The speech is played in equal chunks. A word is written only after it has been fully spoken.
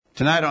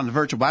Tonight on the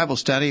Virtual Bible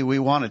Study, we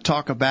want to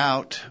talk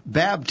about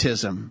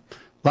baptism.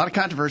 A lot of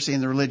controversy in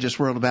the religious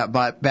world about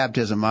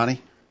baptism, Monty.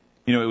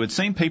 You know, it would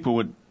seem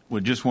people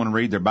would just want to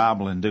read their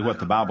Bible and do what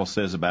the Bible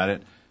says about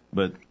it,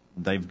 but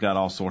they've got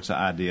all sorts of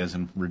ideas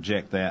and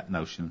reject that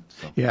notion.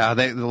 So. Yeah,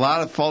 a lot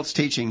of false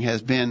teaching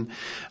has been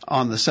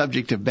on the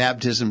subject of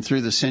baptism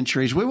through the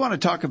centuries. We want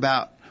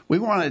to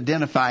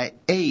identify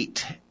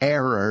 8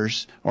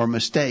 errors or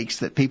mistakes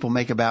that people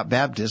make about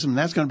baptism.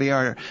 That's going to be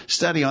our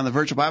study on the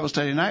Virtual Bible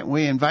Study tonight.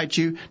 We invite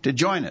you to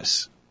join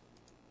us.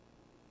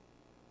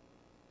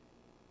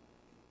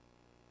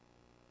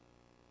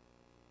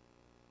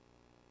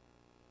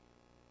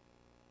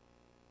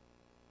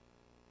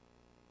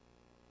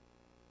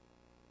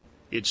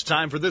 It's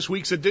time for this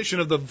week's edition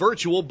of the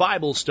Virtual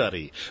Bible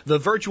Study. The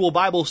Virtual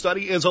Bible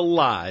Study is a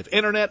live,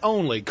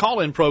 internet-only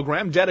call-in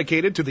program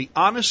dedicated to the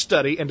honest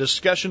study and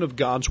discussion of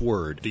God's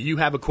Word. Do you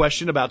have a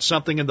question about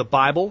something in the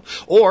Bible?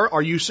 Or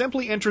are you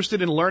simply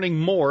interested in learning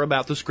more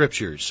about the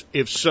Scriptures?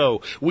 If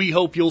so, we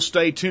hope you'll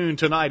stay tuned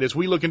tonight as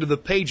we look into the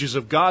pages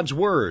of God's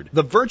Word.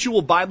 The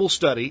Virtual Bible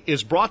Study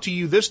is brought to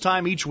you this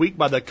time each week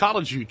by the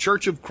College View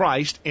Church of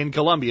Christ in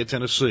Columbia,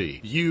 Tennessee.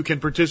 You can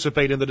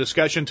participate in the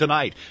discussion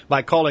tonight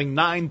by calling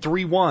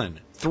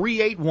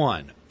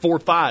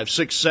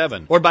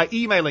 931-381-4567 or by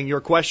emailing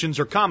your questions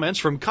or comments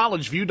from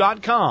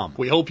collegeview.com.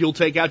 We hope you'll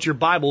take out your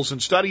Bibles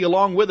and study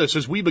along with us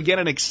as we begin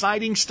an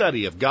exciting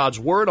study of God's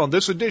Word on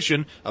this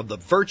edition of the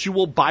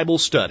Virtual Bible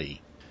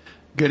Study.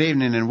 Good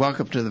evening and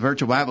welcome to the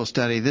Virtual Bible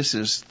Study. This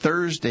is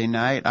Thursday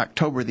night,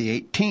 October the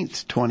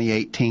 18th,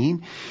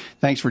 2018.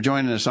 Thanks for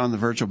joining us on the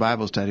Virtual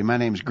Bible Study. My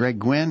name is Greg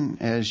Gwynn.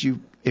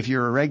 If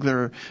you're a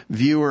regular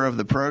viewer of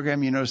the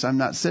program, you notice I'm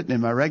not sitting in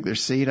my regular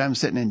seat. I'm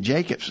sitting in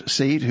Jacob's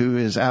seat, who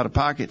is out of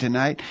pocket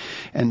tonight.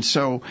 And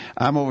so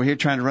I'm over here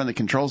trying to run the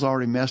controls,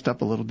 already messed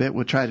up a little bit.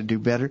 We'll try to do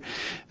better.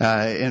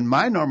 In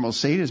my normal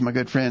seat is my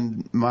good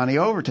friend Monty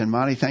Overton.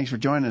 Monty, thanks for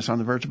joining us on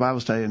the Virtual Bible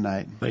Study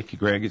tonight. Thank you,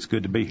 Greg. It's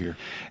good to be here.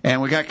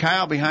 And we got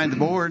Kyle behind the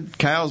board.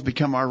 Kyle's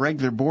become our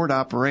regular board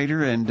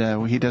operator,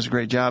 and he does a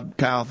great job.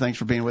 Kyle, thanks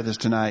for being with us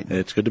tonight.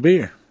 It's good to be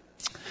here.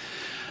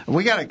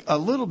 We got a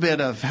little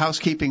bit of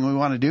housekeeping we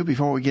want to do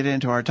before we get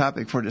into our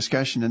topic for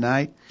discussion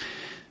tonight.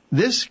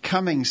 This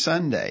coming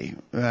Sunday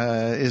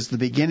is the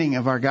beginning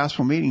of our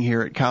gospel meeting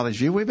here at College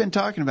View. We've been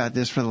talking about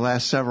this for the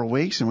last several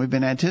weeks, and we've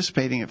been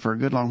anticipating it for a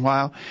good long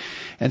while.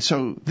 And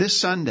so this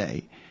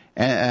Sunday,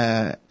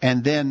 and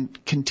then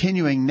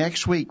continuing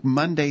next week,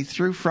 Monday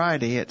through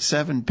Friday at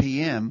 7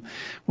 p.m.,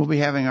 we'll be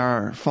having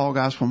our fall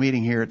gospel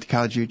meeting here at the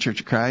College View Church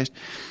of Christ.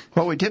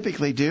 What we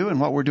typically do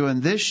and what we're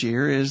doing this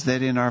year is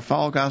that in our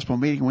fall gospel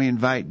meeting, we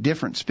invite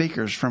different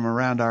speakers from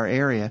around our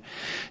area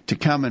to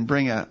come and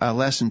bring a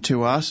lesson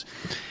to us.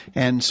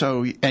 And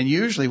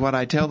usually what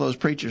I tell those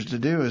preachers to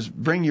do is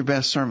bring your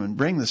best sermon.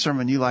 Bring the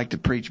sermon you like to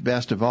preach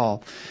best of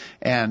all.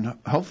 And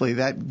hopefully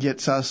that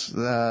gets us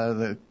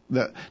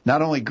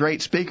not only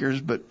great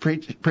speakers, but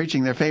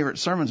preaching their favorite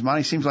sermons.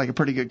 Monty, seems like a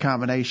pretty good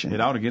combination. It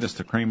ought to get us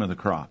the cream of the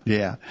crop.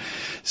 Yeah.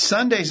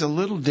 Sunday's a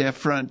little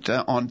different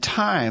on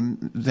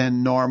time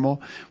than normal.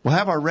 We'll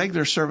have our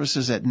regular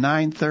services at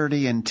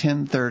 9:30 and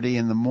 10:30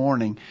 in the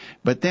morning,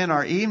 but then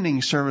our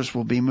evening service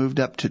will be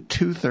moved up to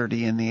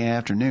 2:30 in the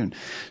afternoon.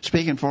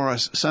 Speaking for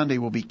us Sunday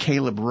will be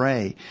Caleb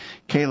Ray.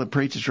 Caleb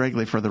preaches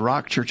regularly for the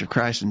Rock Church of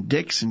Christ in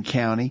Dixon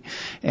County,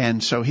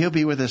 and so he'll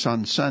be with us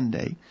on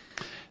Sunday.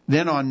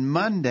 Then on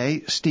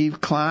Monday, Steve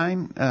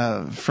Klein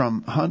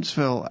from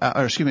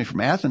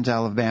Athens,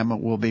 Alabama,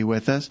 will be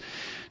with us.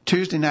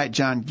 Tuesday night,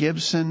 John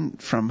Gibson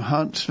from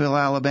Huntsville,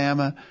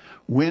 Alabama.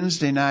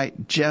 Wednesday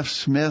night, Jeff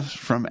Smith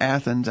from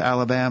Athens,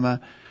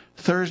 Alabama.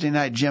 Thursday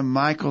night, Jim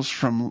Michaels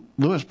from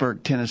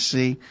Lewisburg,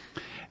 Tennessee.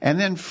 And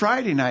then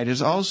Friday night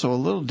is also a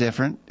little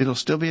different. It'll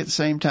still be at the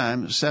same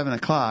time, 7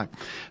 o'clock.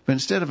 But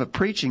instead of a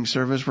preaching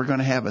service, we're going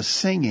to have a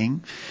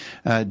singing.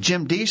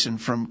 Jim Deason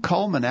from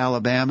Coleman,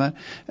 Alabama,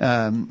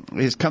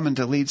 is coming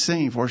to lead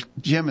singing for us.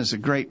 Jim is a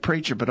great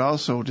preacher, but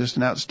also just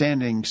an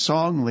outstanding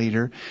song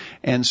leader.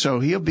 And so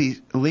he'll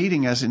be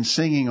leading us in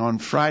singing on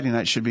Friday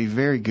night. Should be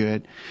very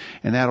good.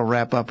 And that'll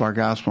wrap up our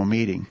gospel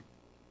meeting.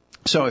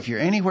 So if you're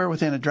anywhere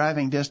within a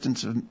driving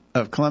distance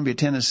of Columbia,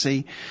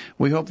 Tennessee,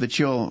 we hope that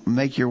you'll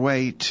make your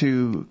way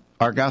to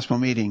our gospel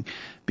meeting.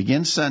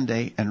 Begins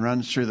Sunday and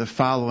runs through the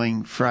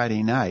following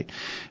Friday night.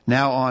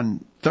 Now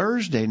on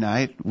Thursday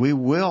night, we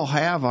will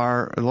have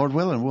Lord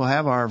willing, we'll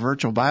have our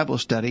virtual Bible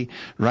study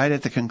right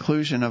at the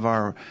conclusion of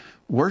our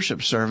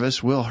worship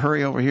service. We'll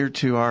hurry over here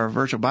to our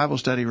virtual Bible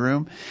study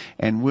room,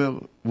 and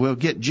we'll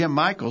get Jim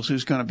Michaels,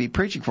 who's going to be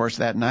preaching for us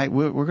that night.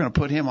 We're going to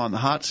put him on the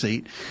hot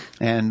seat,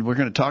 and we're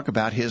going to talk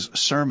about his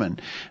sermon,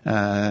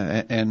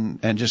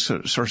 and just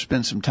sort of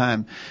spend some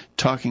time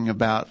talking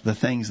about the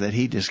things that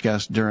he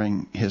discussed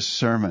during his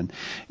sermon.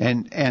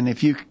 And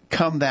if you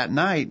come that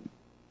night,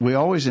 we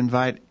always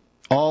invite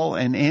all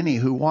and any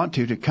who want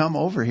to come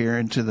over here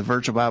into the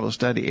virtual Bible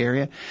study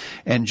area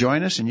and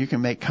join us, and you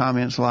can make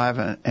comments live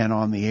and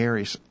on the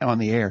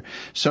air.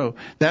 So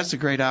that's a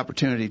great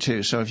opportunity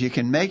too. So if you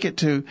can make it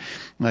to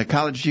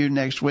College View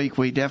next week,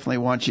 we definitely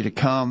want you to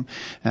come.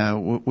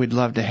 We'd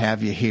love to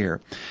have you here.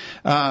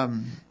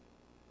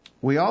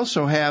 We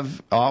also have,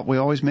 we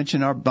always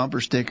mention our bumper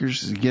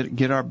stickers.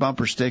 Get our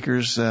bumper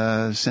stickers.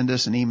 Send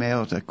us an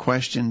email to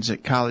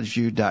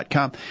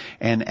questions@collegeview.com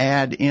and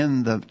add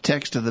in the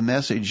text of the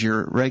message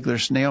your regular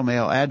snail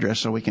mail address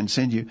so we can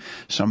send you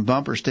some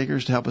bumper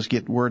stickers to help us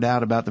get word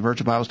out about the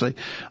virtual Bible study.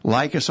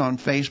 Like us on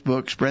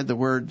Facebook. Spread the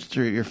word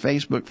through your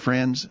Facebook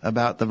friends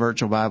about the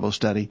virtual Bible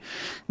study.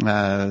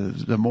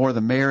 The more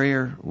the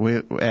merrier.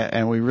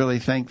 And we really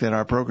think that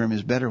our program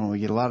is better when we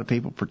get a lot of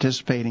people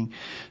participating.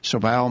 So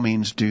by all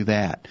means, do that.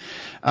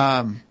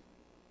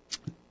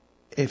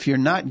 If you're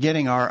not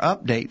getting our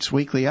updates,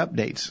 weekly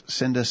updates,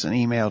 send us an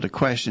email to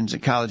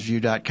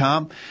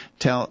questions@collegeview.com.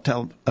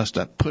 Tell us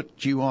to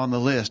put you on the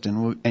list,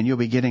 and you'll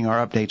be getting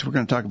our updates. We're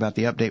going to talk about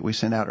the update we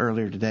sent out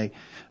earlier today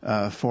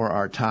for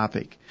our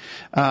topic.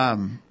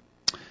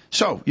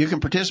 So you can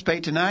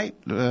participate tonight.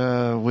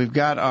 We've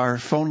got our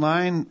phone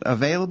line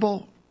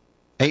available.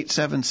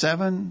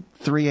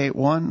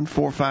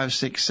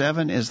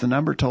 877-381-4567 is the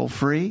number, toll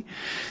free.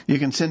 You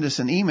can send us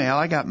an email.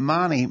 I got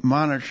Monty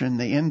monitoring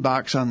the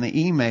inbox on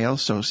the email,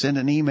 so send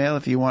an email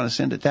if you want to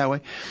send it that way.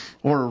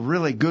 Or a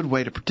really good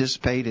way to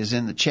participate is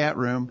in the chat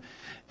room.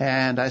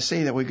 And I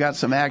see that we've got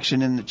some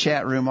action in the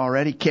chat room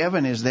already.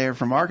 Kevin is there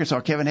from Arkansas.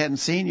 Kevin, hadn't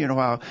seen you in a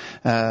while,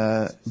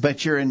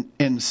 but you're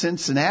in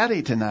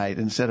Cincinnati tonight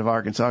instead of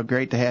Arkansas.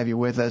 Great to have you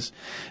with us.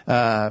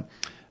 I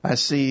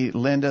see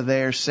Linda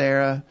there,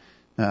 Sarah.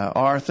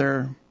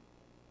 Arthur,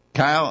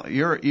 Kyle,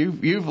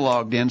 you've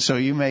logged in, so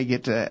you may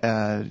get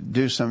to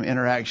do some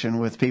interaction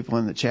with people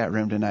in the chat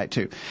room tonight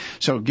too.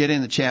 So get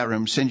in the chat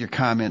room, send your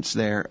comments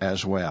there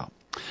as well.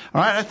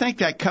 All right, I think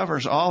that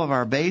covers all of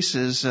our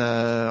bases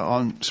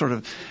on sort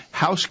of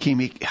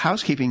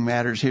housekeeping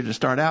matters here to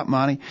start out,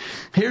 Monty.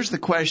 Here's the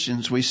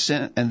questions we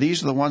sent, and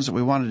these are the ones that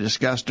we want to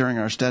discuss during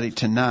our study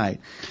tonight.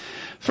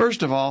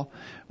 First of all,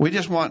 we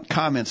just want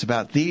comments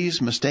about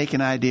these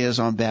mistaken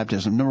ideas on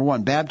baptism. Number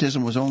one,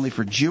 baptism was only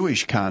for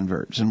Jewish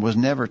converts and was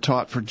never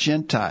taught for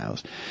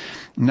Gentiles.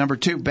 Number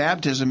two,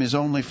 baptism is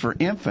only for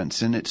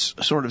infants, and it's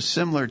sort of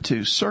similar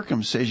to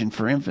circumcision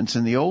for infants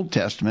in the Old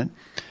Testament.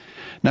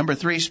 Number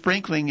three,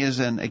 sprinkling is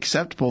an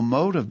acceptable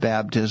mode of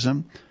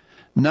baptism.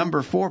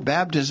 Number four,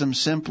 baptism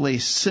simply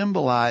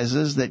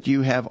symbolizes that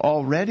you have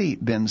already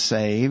been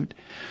saved.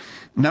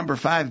 Number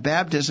five,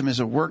 baptism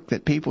is a work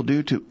that people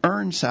do to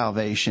earn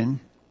salvation.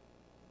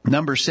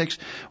 Number six,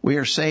 we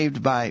are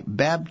saved by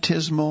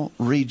baptismal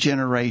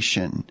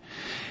regeneration.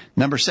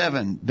 Number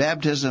seven,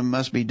 baptism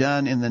must be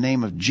done in the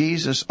name of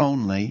Jesus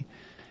only.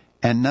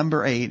 And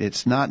number eight,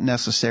 it's not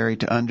necessary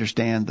to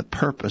understand the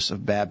purpose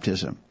of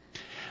baptism.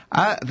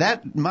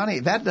 That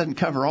doesn't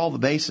cover all the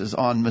bases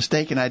on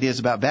mistaken ideas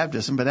about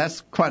baptism, but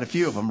that's quite a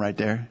few of them right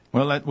there.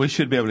 Well, we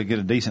should be able to get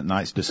a decent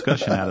night's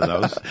discussion out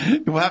of those.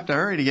 We'll have to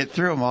hurry to get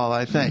through them all,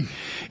 I think.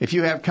 If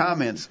you have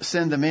comments,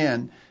 send them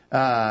in.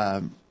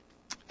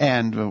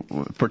 And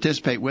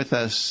participate with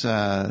us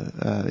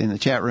in the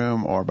chat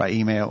room or by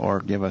email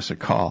or give us a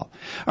call.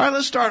 All right,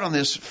 let's start on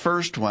this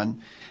first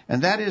one,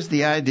 and that is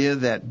the idea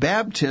that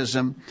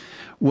baptism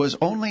was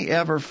only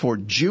ever for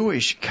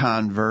Jewish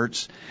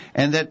converts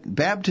and that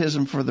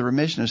baptism for the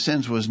remission of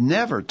sins was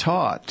never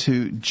taught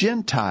to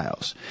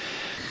Gentiles.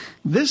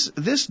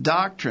 This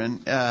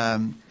doctrine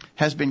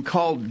has been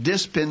called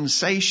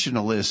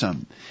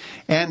dispensationalism.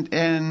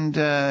 And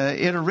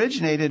it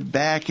originated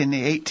back in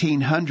the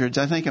 1800s.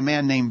 I think a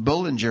man named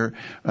Bullinger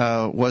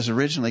was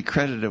originally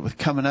credited with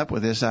coming up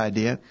with this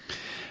idea.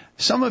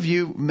 Some of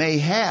you may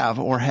have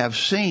or have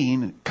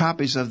seen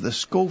copies of the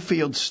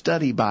Schofield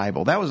Study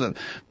Bible. That was a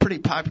pretty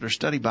popular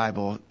study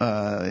Bible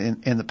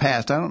in the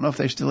past. I don't know if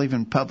they're still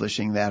even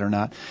publishing that or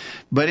not.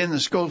 But in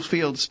the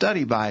Schofield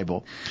Study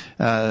Bible,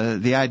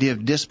 the idea of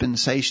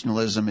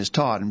dispensationalism is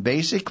taught. And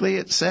basically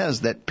it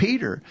says that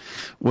Peter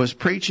was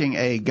preaching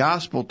a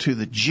gospel to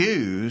the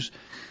Jews,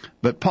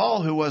 but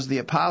Paul, who was the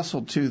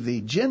apostle to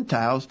the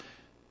Gentiles,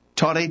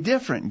 taught a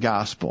different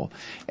gospel,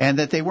 and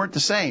that they weren't the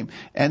same,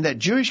 and that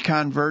Jewish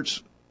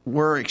converts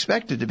were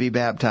expected to be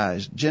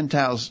baptized.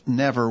 Gentiles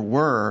never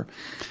were.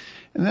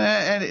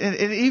 And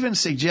it even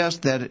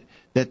suggests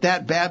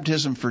that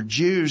baptism for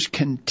Jews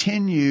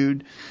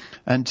continued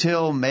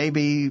until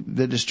maybe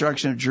the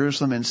destruction of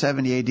Jerusalem in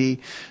 70 A.D.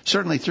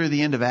 Certainly through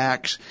the end of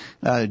Acts,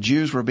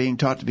 Jews were being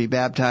taught to be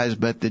baptized,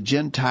 but the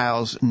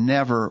Gentiles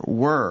never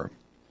were.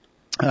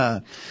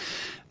 A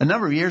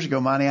number of years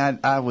ago, Monty,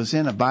 I was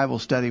in a Bible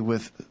study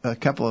with a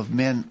couple of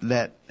men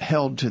that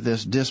held to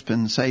this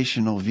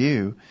dispensational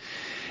view.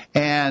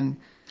 And,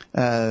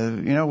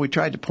 we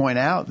tried to point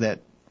out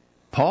that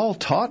Paul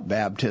taught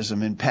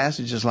baptism in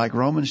passages like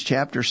Romans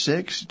chapter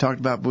 6. He talked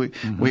about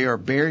we are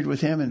buried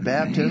with him in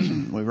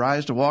baptism. We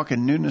rise to walk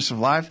in newness of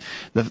life.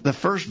 The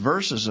first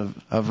verses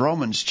of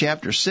Romans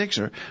chapter 6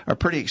 are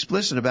pretty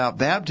explicit about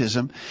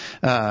baptism.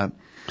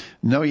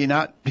 Know ye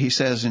not, he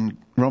says in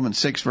Romans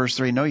 6, verse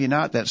 3, know ye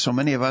not that so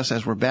many of us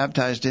as were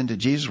baptized into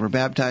Jesus were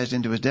baptized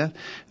into his death?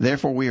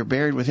 Therefore we are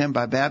buried with him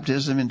by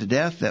baptism into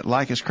death, that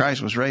like as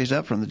Christ was raised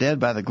up from the dead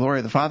by the glory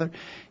of the Father,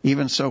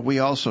 even so we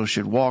also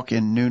should walk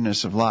in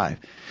newness of life.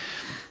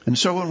 And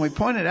so when we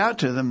pointed out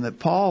to them that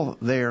Paul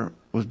there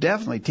was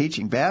definitely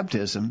teaching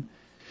baptism,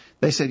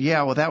 they said,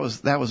 yeah, well, that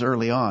was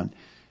early on.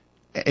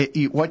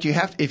 What you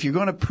have, if you're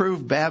going to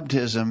prove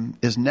baptism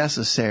is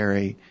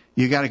necessary,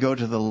 you got to go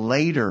to the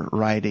later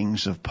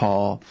writings of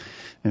Paul.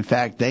 In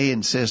fact, they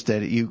insist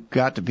that you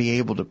got to be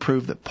able to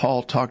prove that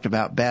Paul talked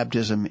about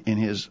baptism in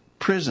his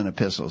prison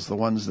epistles, the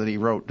ones that he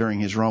wrote during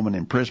his Roman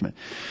imprisonment.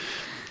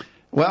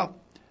 Well,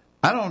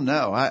 I don't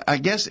know. I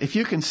guess if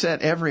you can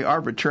set every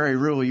arbitrary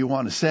rule you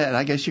want to set,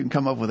 I guess you can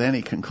come up with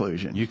any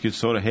conclusion. You could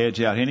sort of hedge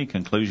out any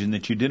conclusion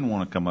that you didn't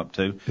want to come up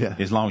to,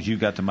 as long as you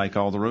got to make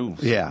all the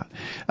rules. Yeah.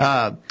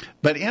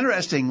 But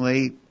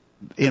interestingly,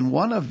 in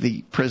one of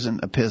the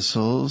prison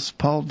epistles,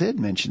 Paul did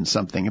mention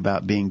something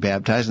about being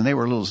baptized, and they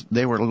were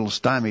a little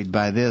stymied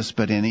by this.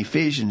 But in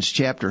Ephesians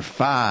chapter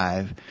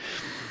 5,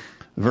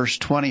 verse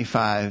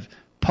 25,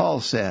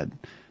 Paul said,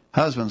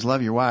 husbands,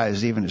 love your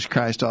wives, even as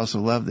Christ also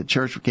loved the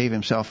church, gave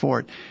himself for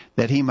it,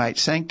 that he might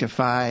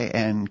sanctify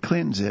and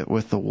cleanse it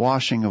with the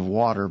washing of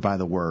water by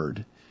the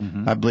word.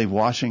 Mm-hmm. I believe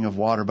washing of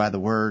water by the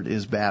word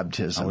is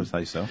baptism. I would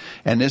say so.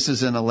 And this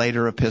is in a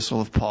later epistle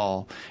of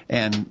Paul,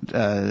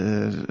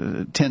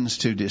 and tends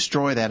to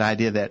destroy that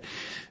idea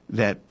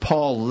that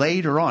Paul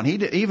later on,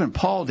 even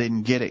Paul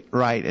didn't get it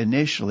right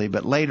initially,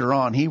 but later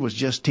on he was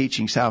just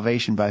teaching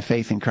salvation by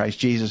faith in Christ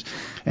Jesus,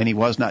 and he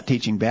was not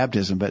teaching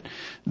baptism. But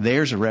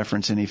there's a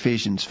reference in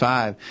Ephesians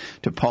 5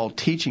 to Paul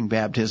teaching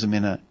baptism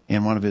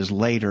in one of his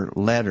later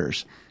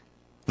letters.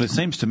 Well, it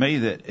seems to me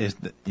that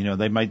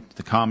they made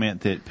the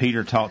comment that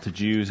Peter taught the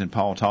Jews and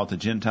Paul taught the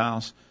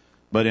Gentiles.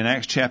 But in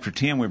Acts chapter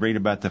 10, we read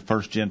about the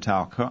first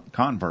Gentile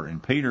convert,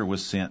 and Peter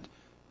was sent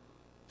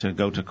to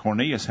go to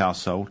Cornelius'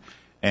 household.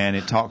 And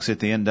it talks at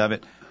the end of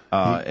it,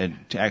 in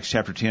Acts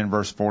chapter 10,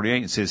 verse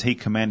 48, it says, he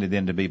commanded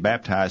them to be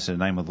baptized in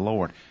the name of the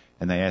Lord,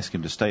 and they asked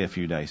him to stay a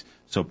few days.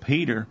 So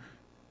Peter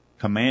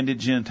commanded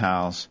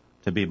Gentiles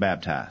to be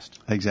baptized.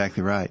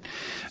 Exactly right.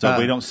 So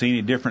we don't see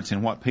any difference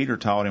in what Peter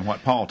taught and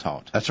what Paul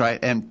taught. That's right.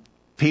 And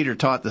Peter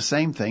taught the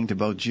same thing to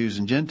both Jews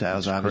and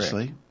Gentiles, That's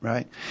obviously.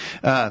 correct.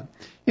 Right?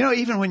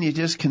 Even when you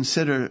just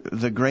consider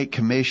the Great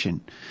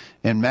Commission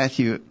in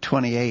Matthew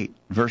 28,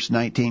 verse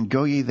 19,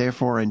 go ye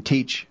therefore and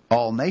teach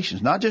all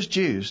nations, not just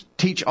Jews,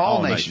 teach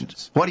all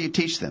nations. What do you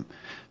teach them?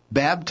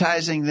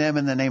 Baptizing them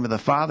in the name of the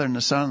Father and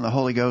the Son and the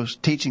Holy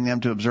Ghost, teaching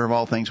them to observe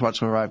all things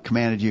whatsoever I have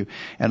commanded you,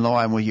 and lo,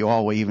 I am with you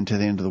always, even to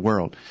the end of the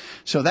world.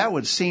 So that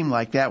would seem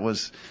like that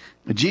was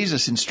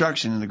Jesus'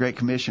 instruction in the Great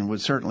Commission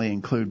would certainly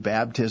include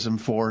baptism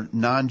for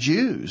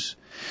non-Jews.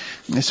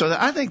 So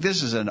I think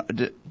this is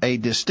a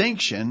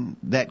distinction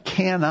that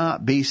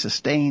cannot be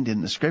sustained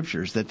in the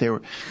Scriptures, that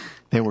there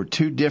were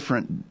two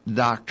different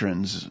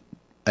doctrines,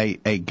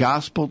 a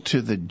gospel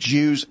to the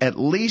Jews, at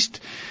least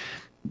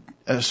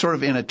sort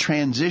of in a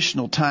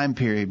transitional time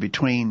period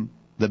between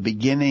the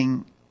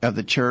beginning of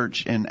the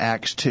church in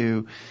Acts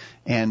 2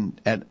 and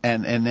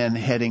then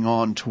heading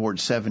on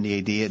towards 70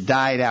 AD. It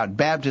died out.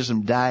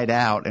 Baptism died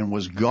out and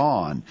was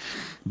gone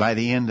by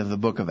the end of the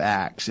book of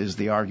Acts, is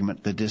the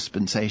argument the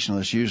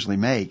dispensationalists usually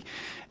make.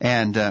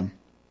 And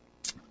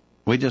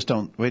we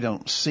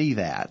don't see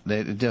that.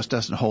 It just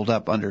doesn't hold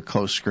up under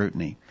close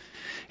scrutiny.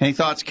 Any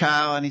thoughts,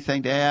 Kyle?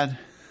 Anything to add?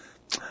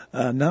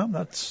 No,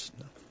 that's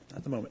not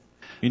at the moment.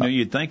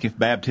 You'd think if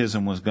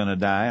baptism was going to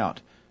die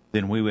out,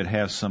 then we would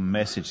have some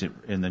message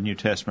in the New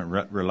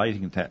Testament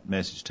relating that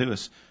message to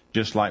us,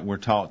 just like we're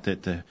taught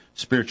that the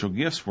spiritual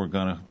gifts were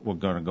going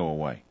to go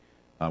away.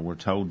 We're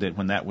told that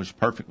when that which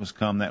perfect was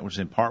come, that which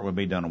in part would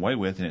be done away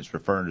with, and it's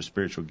referring to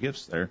spiritual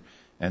gifts there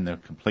and the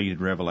completed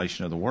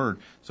revelation of the Word.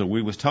 So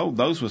we was told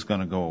those was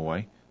going to go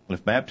away. Well,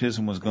 if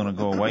baptism was going to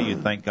go away,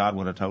 you'd think God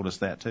would have told us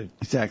that too.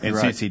 Exactly and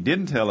right. Since He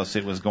didn't tell us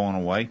it was going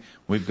away,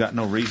 we've got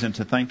no reason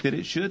to think that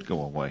it should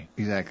go away.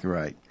 Exactly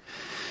right.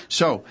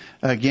 So,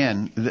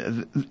 again,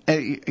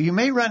 you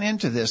may run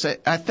into this.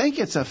 I think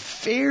it's a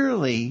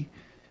fairly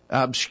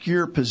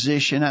obscure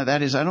position.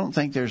 That is, I don't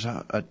think there's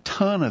a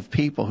ton of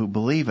people who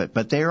believe it,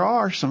 but there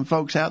are some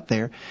folks out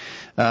there.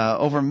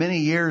 Over many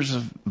years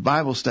of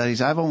Bible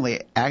studies, I've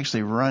only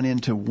actually run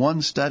into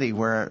one study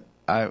where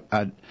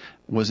I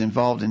was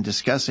involved in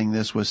discussing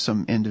this with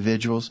some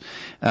individuals.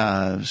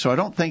 So I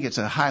don't think it's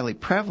a highly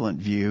prevalent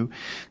view,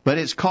 but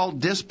it's called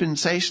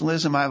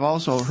dispensationalism. I've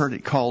also heard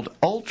it called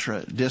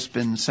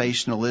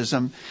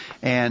ultra-dispensationalism,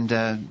 and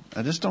I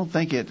just don't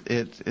think it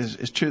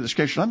is true to the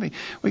Scripture.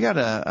 We got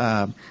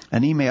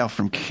an email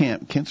from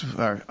Kent. Kent's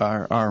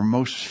our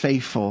most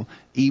faithful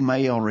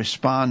email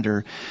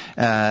responder,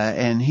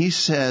 and he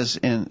says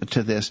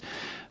to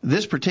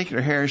this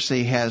particular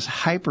heresy has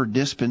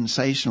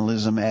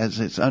hyper-dispensationalism as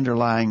its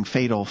underlying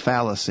fatal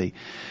fallacy.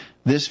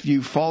 This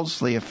view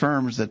falsely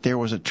affirms that there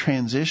was a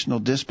transitional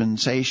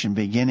dispensation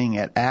beginning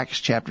at Acts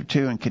chapter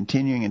 2 and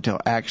continuing until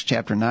Acts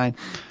chapter 9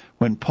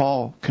 when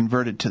Paul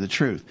converted to the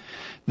truth.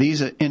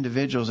 These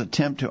individuals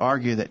attempt to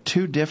argue that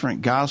two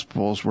different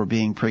gospels were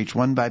being preached,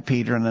 one by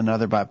Peter and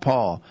another by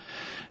Paul.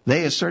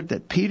 They assert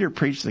that Peter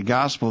preached the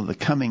gospel of the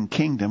coming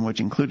kingdom, which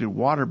included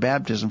water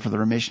baptism for the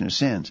remission of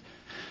sins.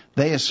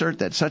 They assert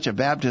that such a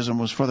baptism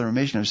was for the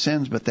remission of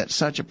sins, but that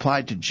such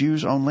applied to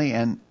Jews only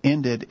and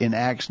ended in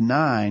Acts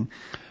 9,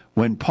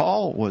 when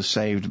Paul was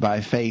saved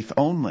by faith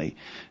only,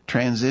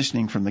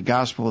 transitioning from the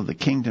gospel of the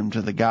kingdom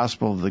to the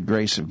gospel of the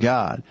grace of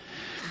God.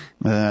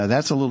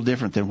 That's a little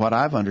different than what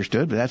I've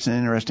understood, but that's an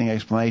interesting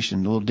explanation,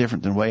 a little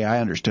different than the way I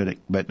understood it,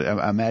 but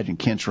I imagine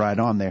Kent's right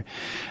on there.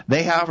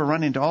 They, however,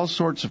 run into all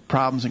sorts of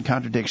problems and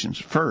contradictions.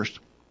 First,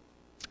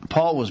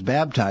 Paul was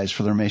baptized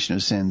for the remission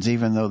of sins,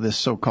 even though this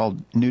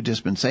so-called new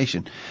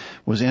dispensation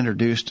was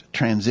introduced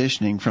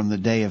transitioning from the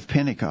day of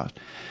Pentecost.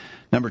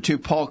 Number two,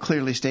 Paul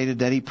clearly stated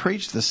that he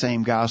preached the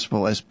same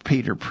gospel as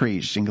Peter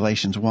preached in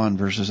Galatians 1,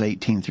 verses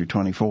 18 through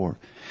 24.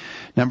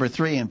 Number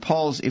three, in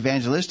Paul's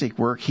evangelistic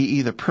work, he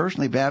either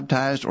personally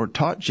baptized or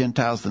taught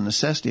Gentiles the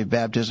necessity of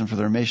baptism for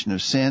the remission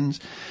of sins.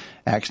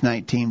 Acts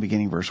 19,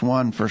 beginning verse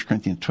 1, 1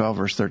 Corinthians 12,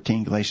 verse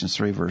 13, Galatians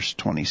 3, verse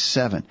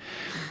 27.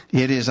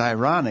 It is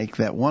ironic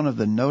that one of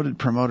the noted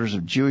promoters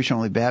of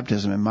Jewish-only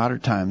baptism in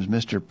modern times,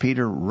 Mr.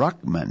 Peter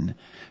Ruckman,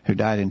 who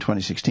died in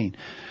 2016,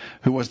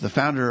 who was the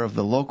founder and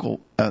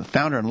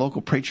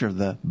local preacher of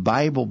the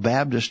Bible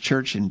Baptist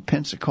Church in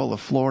Pensacola,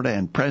 Florida,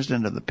 and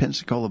president of the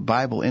Pensacola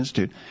Bible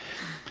Institute,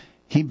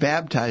 he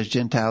baptized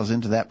Gentiles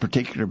into that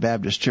particular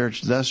Baptist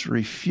church, thus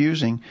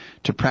refusing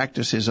to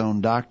practice his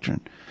own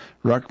doctrine.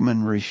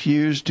 Ruckman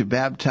refused to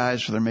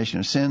baptize for the remission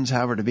of sins.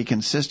 However, to be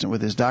consistent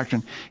with his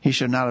doctrine, he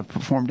should not have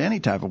performed any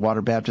type of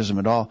water baptism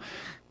at all,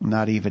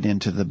 not even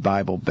into the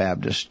Bible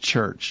Baptist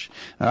Church.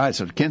 All right,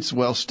 so Kent's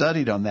well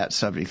studied on that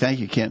subject. Thank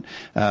you, Kent,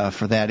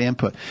 for that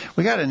input.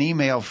 We got an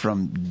email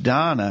from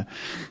Donna,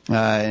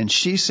 and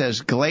she says,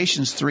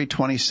 Galatians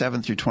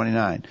 3:27 through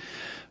 29.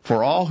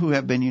 For all who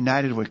have been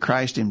united with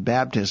Christ in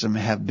baptism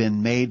have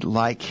been made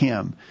like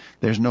him.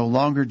 There's no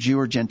longer Jew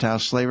or Gentile,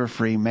 slave or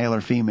free, male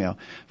or female.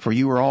 For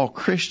you are all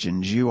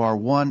Christians. You are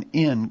one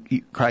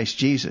in Christ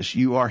Jesus.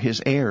 You are his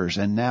heirs,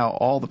 and now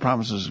all the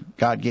promises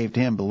God gave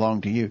to him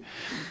belong to you.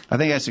 I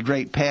think that's a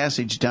great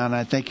passage, Don.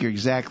 I think you're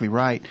exactly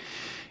right.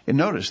 And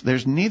notice,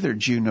 there's neither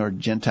Jew nor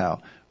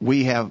Gentile.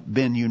 We have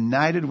been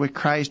united with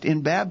Christ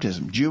in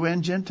baptism, Jew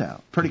and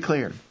Gentile. Pretty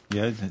clear.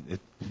 Yeah,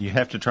 you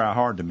have to try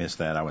hard to miss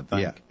that, I would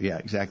think. Yeah,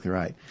 exactly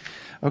right.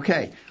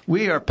 Okay,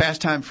 we are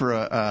past time for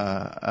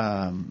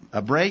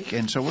a break,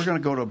 and so we're going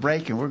to go to a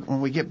break, and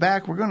when we get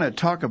back, we're going to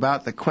talk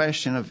about the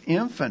question of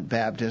infant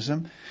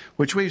baptism,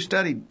 which we've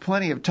studied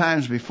plenty of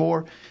times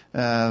before,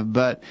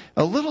 but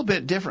a little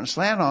bit different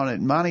slant on it.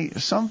 Monty,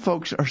 some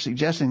folks are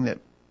suggesting that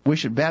we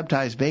should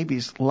baptize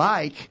babies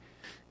like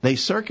they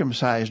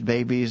circumcised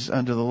babies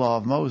under the law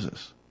of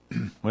Moses.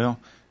 Well,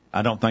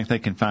 I don't think they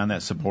can find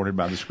that supported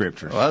by the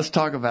Scriptures. Well, let's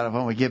talk about it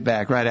when we get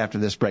back right after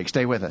this break.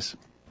 Stay with us.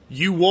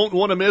 You won't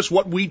want to miss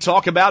what we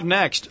talk about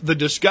next. The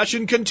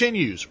discussion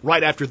continues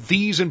right after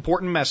these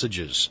important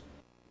messages.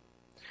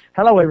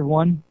 Hello,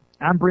 everyone.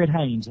 I'm Britt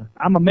Haynes.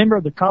 I'm a member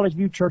of the College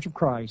View Church of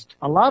Christ.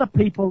 A lot of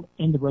people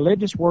in the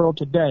religious world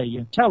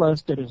today tell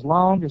us that as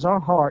long as our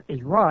heart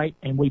is right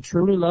and we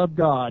truly love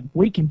God,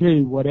 we can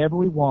do whatever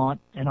we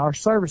want in our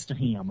service to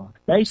Him.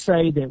 They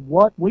say that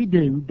what we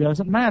do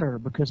doesn't matter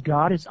because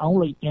God is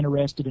only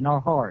interested in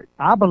our heart.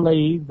 I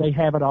believe they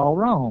have it all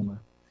wrong.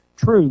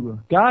 True,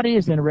 God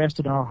is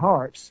interested in our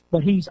hearts,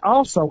 but He's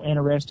also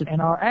interested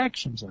in our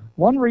actions.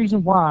 One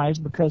reason why is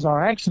because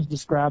our actions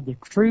describe the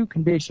true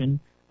condition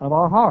of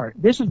our heart.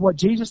 This is what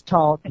Jesus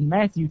taught in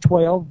Matthew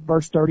 12,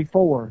 verse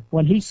 34,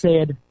 when He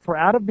said, "For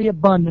out of the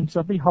abundance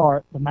of the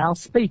heart the mouth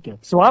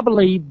speaketh." So I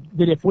believe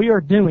that if we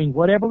are doing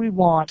whatever we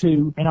want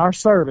to in our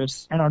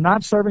service and are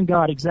not serving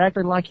God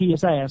exactly like He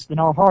has asked, then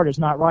our heart is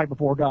not right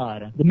before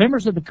God. The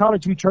members of the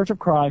College View Church of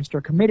Christ are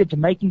committed to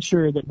making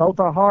sure that both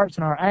our hearts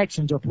and our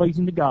actions are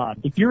pleasing to God.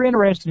 If you're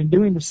interested in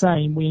doing the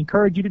same, we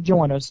encourage you to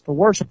join us for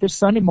worship this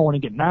Sunday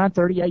morning at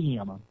 9:30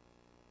 a.m.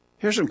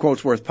 Here's some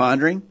quotes worth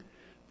pondering.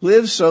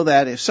 Live so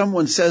that if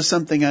someone says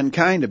something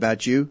unkind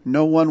about you,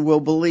 no one will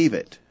believe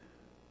it.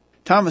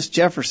 Thomas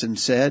Jefferson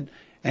said,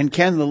 "And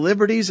can the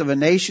liberties of a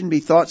nation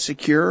be thought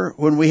secure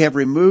when we have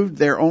removed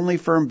their only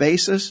firm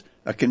basis,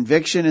 a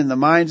conviction in the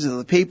minds of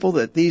the people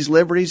that these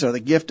liberties are the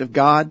gift of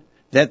God,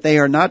 that they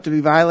are not to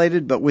be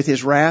violated but with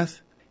His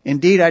wrath?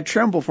 Indeed, I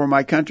tremble for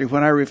my country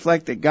when I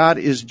reflect that God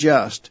is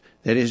just,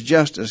 that His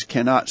justice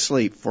cannot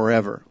sleep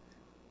forever."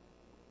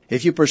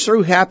 If you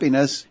pursue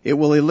happiness, it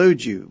will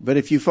elude you. But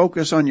if you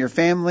focus on your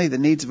family, the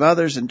needs of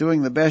others, and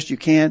doing the best you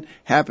can,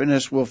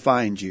 happiness will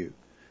find you.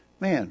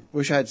 Man,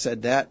 wish I had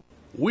said that.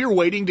 We're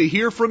waiting to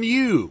hear from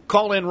you.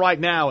 Call in right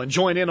now and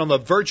join in on the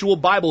virtual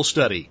Bible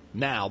study.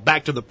 Now,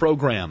 back to the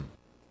program.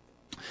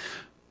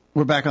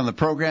 We're back on the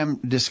program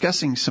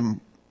discussing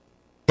some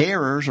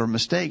errors or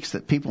mistakes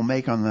that people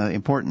make on the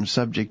important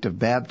subject of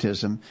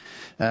baptism.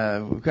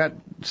 We've got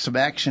some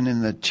action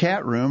in the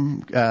chat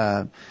room.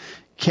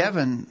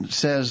 Kevin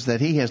says that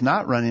he has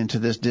not run into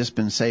this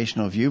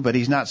dispensational view, but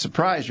he's not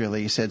surprised,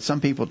 really. He said some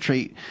people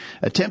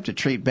attempt to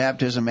treat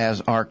baptism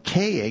as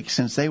archaic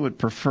since they would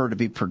prefer to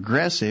be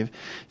progressive,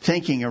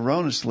 thinking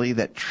erroneously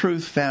that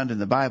truth found in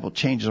the Bible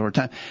changes over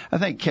time. I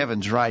think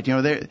Kevin's right.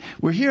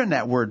 We're hearing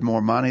that word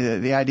more, Monty,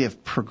 the idea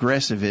of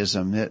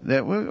progressivism,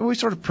 that we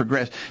sort of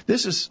progress.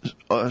 This is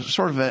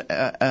sort of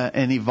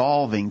an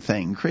evolving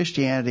thing.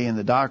 Christianity and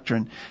the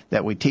doctrine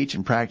that we teach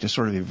and practice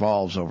sort of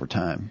evolves over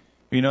time.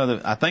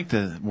 I think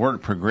the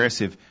word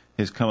progressive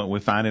has come up. We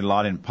find it a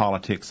lot in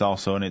politics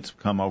also, and it's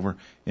come over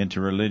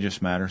into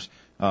religious matters.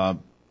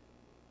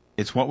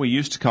 It's what we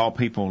used to call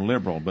people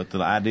liberal, but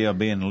the idea of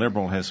being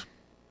liberal has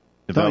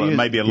developed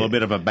maybe a little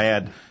bit of a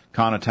bad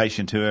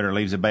connotation to it, or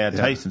leaves a bad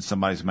taste in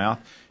somebody's mouth,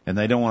 and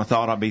they don't want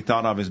to be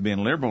thought of as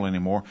being liberal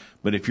anymore.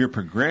 But if you're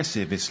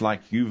progressive, it's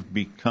like you've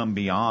become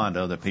beyond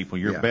other people.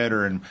 You're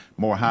better and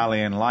more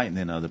highly enlightened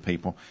than other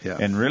people. Yeah.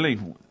 And really,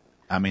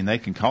 they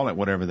can call it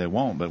whatever they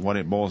want, but what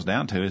it boils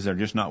down to is they're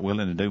just not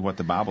willing to do what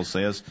the Bible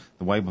says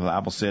the way the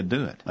Bible said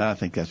do it. I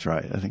think that's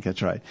right.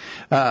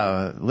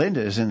 Linda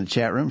is in the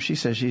chat room. She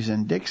says she's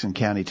in Dixon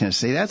County,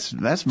 Tennessee. That's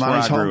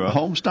Monty's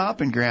home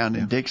stomping ground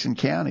in Dixon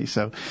County.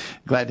 So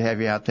glad to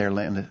have you out there,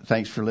 Linda.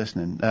 Thanks for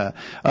listening.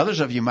 Others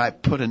of you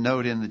might put a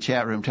note in the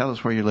chat room. Tell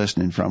us where you're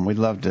listening from. We'd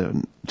love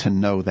to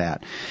know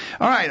that.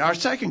 All right. Our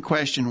second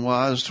question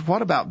was,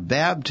 what about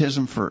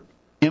baptism for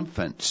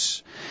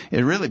infants?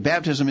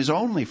 Baptism is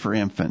only for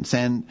infants,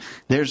 and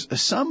there's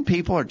some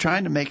people are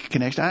trying to make a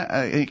connection.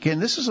 Again,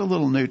 this is a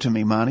little new to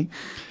me, Monty.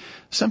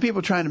 Some people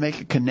are trying to make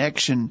a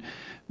connection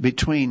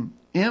between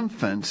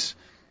infants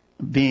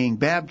being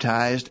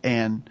baptized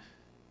and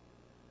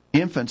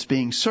infants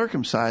being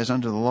circumcised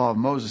under the law of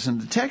Moses.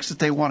 And the text that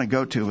they want to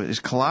go to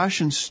is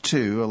Colossians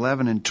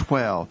 2:11 and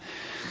 12.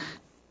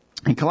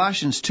 In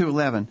Colossians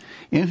 2:11,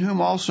 in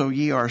whom also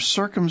ye are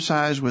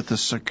circumcised with the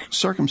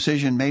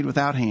circumcision made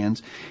without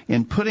hands,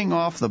 in putting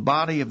off the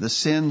body of the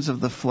sins of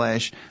the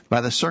flesh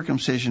by the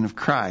circumcision of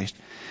Christ,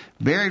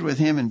 buried with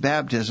him in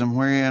baptism,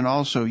 wherein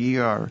also ye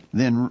are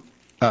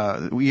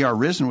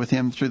risen with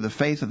him through the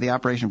faith of the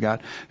operation of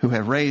God, who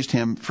have raised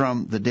him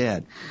from the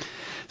dead.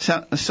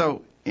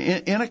 So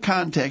in a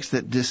context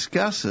that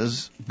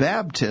discusses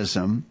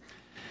baptism,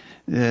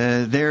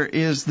 there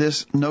is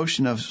this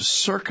notion of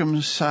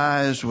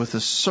circumcised with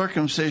the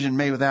circumcision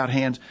made without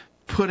hands,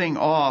 putting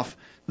off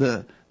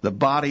the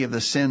body of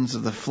the sins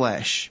of the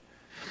flesh.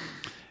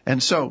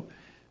 And so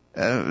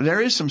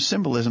there is some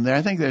symbolism there.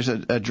 I think there's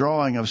a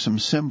drawing of some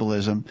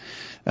symbolism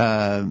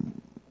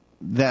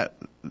that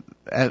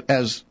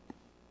as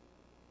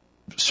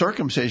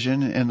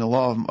circumcision in the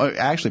law of,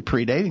 actually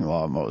predating the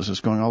law of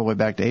Moses, going all the way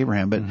back to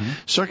Abraham, but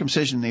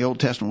circumcision in the Old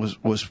Testament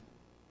was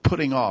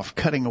putting off,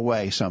 cutting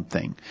away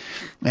something.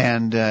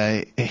 And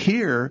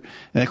here,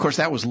 and of course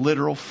that was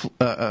literal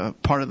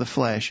part of the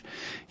flesh.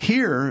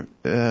 Here,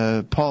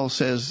 Paul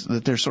says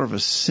that there's sort of a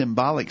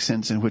symbolic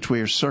sense in which we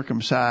are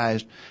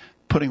circumcised,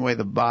 putting away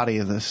the body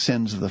of the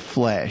sins of the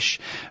flesh.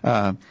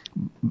 And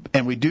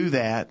we do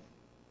that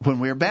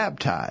when we are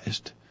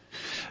baptized.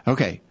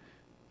 Okay,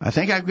 I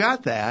think I've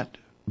got that,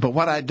 but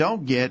what I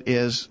don't get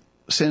is,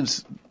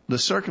 since the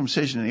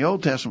circumcision in the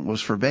Old Testament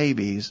was for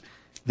babies,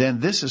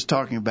 then this is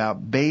talking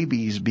about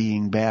babies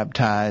being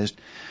baptized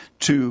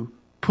to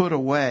put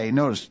away.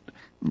 Notice,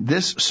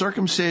 this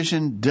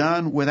circumcision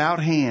done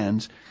without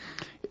hands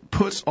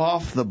puts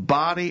off the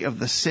body of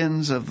the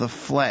sins of the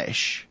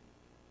flesh.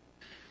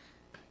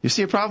 You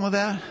see a problem with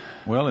that?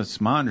 Well,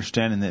 it's my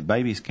understanding that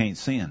babies can't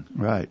sin.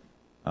 Right.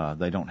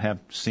 They don't have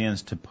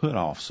sins to put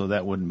off, so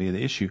that wouldn't be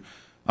the issue.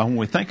 When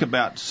we think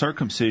about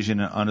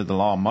circumcision under the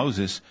law of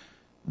Moses,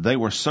 they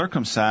were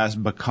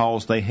circumcised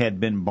because they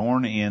had been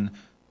born in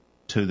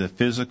to the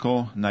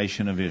physical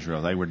nation of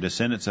Israel. They were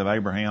descendants of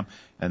Abraham,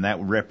 and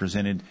that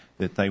represented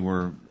that they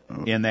were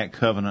in that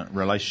covenant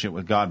relationship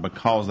with God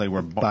because they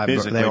were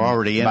physically they were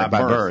already in it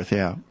by birth.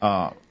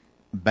 Yeah.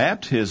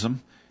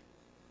 Baptism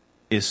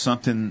is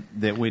something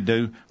that we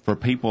do for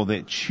people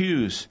that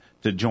choose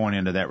to join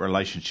into that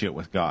relationship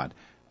with God.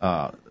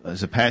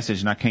 There's a passage,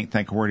 and I can't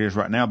think of where it is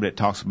right now, but it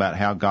talks about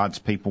how God's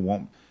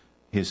people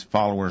his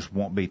followers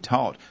won't be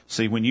taught.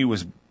 See, when you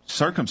was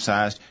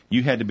circumcised,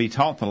 you had to be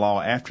taught the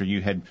law after you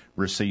had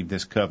received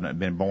this covenant,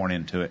 been born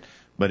into it.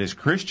 But as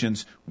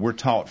Christians, we're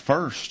taught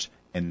first,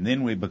 and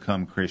then we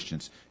become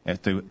Christians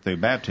through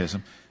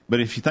baptism.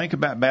 But if you think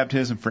about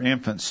baptism for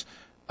infants,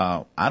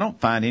 I don't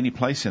find any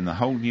place in the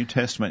whole New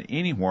Testament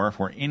anywhere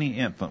where any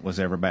infant was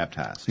ever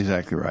baptized.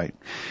 Exactly right.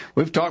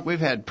 We've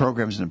had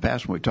programs in the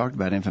past when we talked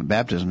about infant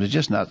baptism. It's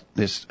just not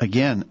this,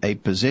 again, a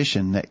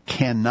position that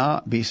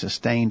cannot be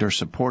sustained or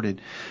supported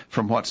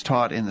from what's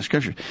taught in the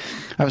Scriptures.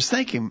 I was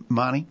thinking,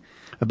 Monty,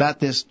 about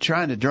this,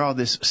 trying to draw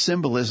this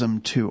symbolism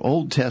to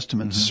Old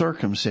Testament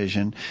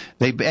circumcision.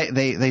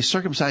 They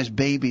circumcised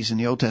babies in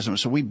the Old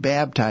Testament, so we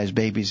baptize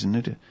babies in the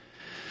New Testament.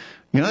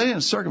 They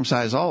didn't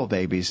circumcise all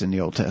babies in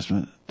the Old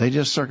Testament. They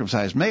just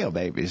circumcised male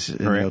babies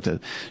in the Old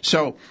Testament.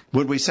 So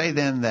would we say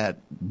then that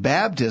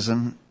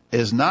baptism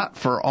is not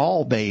for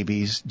all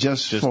babies,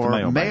 just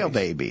for male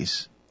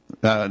babies?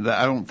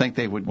 I don't think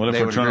they would. Well, if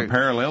they we're trying to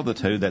parallel the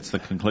two, that's the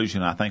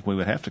conclusion I think we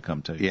would have to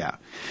come to. Yeah.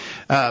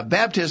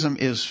 Baptism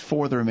is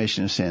for the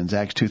remission of sins,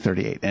 Acts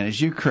 2:38. And as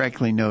you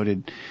correctly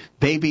noted,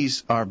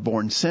 babies are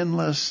born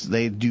sinless.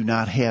 They do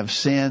not have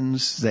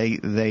sins. They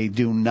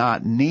do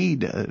not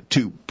need to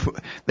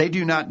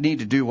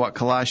do what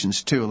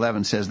Colossians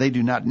 2:11 says. They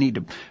do not need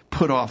to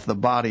put off the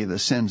body of the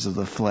sins of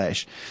the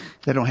flesh.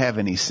 They don't have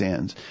any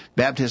sins.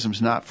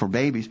 Baptism's not for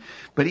babies.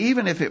 But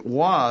even if it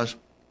was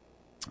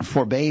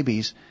for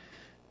babies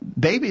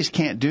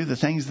can't do the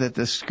things that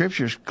the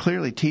Scriptures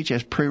clearly teach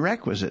as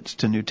prerequisites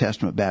to New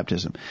Testament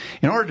baptism.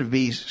 In order to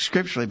be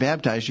scripturally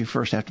baptized, you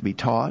first have to be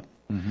taught.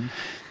 Mm-hmm.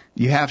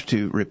 You have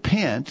to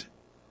repent,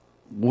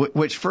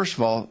 which, first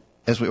of all,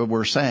 as we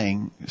were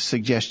saying,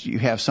 suggests you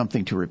have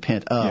something to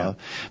repent of. Yeah.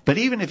 But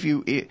even if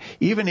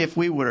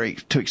we were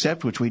to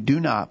accept, which we do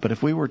not, but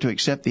if we were to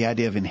accept the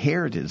idea of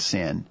inherited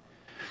sin,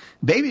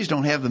 babies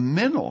don't have the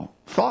mental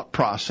thought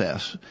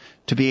process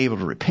to be able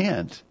to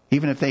repent.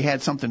 Even if they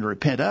had something to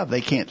repent of,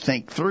 they can't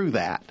think through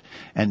that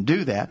and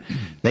do that.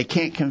 They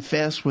can't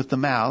confess with the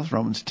mouth,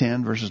 Romans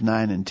 10, verses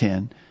 9 and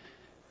 10.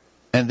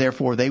 And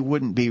therefore, they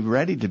wouldn't be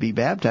ready to be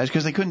baptized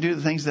because they couldn't do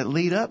the things that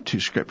lead up to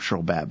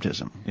scriptural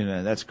baptism.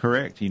 That's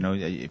correct.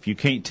 If you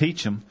can't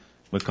teach them,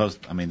 because,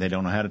 they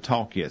don't know how to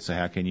talk yet, so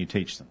how can you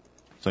teach them?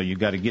 So you've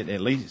got to get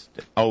at least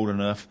old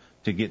enough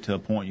to get to a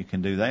point you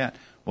can do that.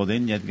 Well,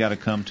 then you've got to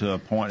come to a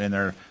point in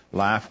their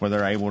life where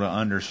they're able to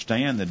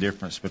understand the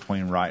difference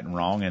between right and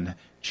wrong and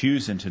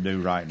choosing to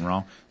do right and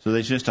wrong. So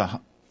there's just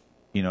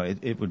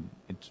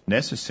it's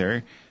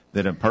necessary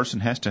that a person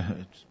has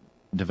to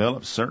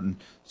develop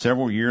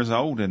several years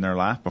old in their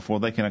life before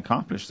they can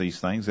accomplish these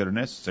things that are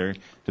necessary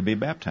to be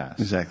baptized.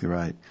 Exactly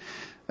right.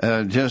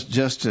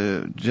 Just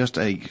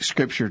a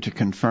scripture to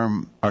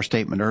confirm our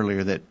statement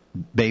earlier that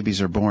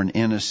babies are born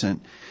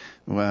innocent.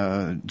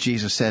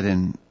 Jesus said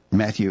in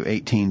Matthew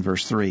 18,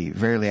 verse 3,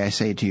 "Verily I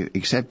say to you,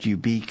 except you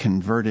be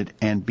converted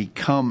and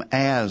become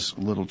as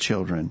little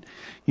children,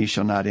 you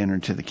shall not enter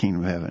into the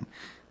kingdom of heaven."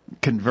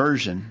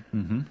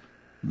 Conversion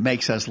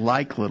makes us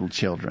like little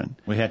children.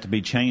 We have to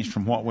be changed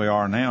from what we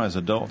are now as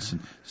adults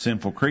and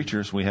sinful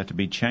creatures. We have to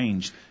be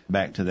changed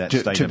back to that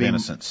state of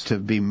innocence. To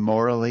be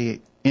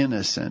morally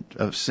innocent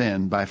of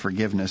sin by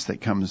forgiveness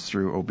that comes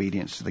through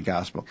obedience to the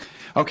gospel.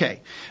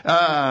 Okay,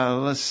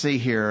 let's see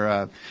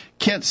here.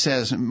 Kent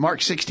says,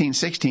 Mark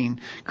 16:16,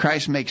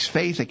 Christ makes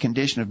faith a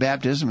condition of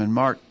baptism, and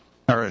Acts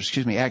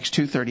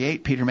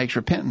 2:38, Peter makes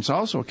repentance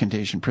also a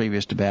condition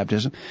previous to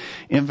baptism.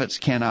 Infants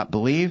cannot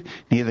believe,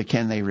 neither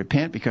can they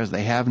repent because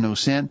they have no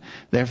sin.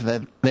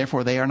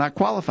 Therefore, they are not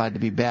qualified to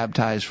be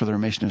baptized for the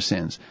remission of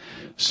sins.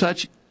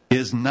 Such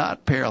is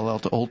not parallel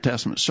to Old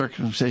Testament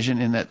circumcision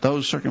in that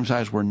those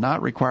circumcised were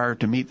not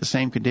required to meet the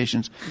same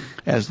conditions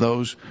as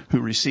those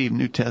who received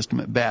New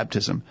Testament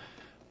baptism.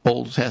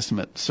 Old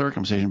Testament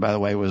circumcision, by the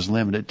way, was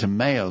limited to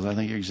males. I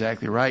think you're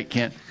exactly right,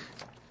 Kent.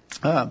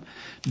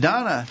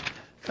 Donna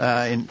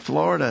in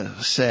Florida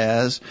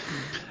says,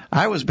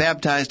 I was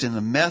baptized in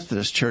the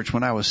Methodist Church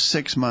when I was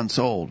 6 months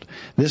old.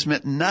 This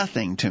meant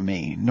nothing to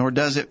me, nor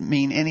does it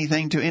mean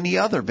anything to any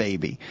other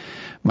baby.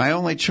 My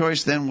only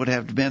choice then would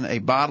have been a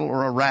bottle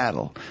or a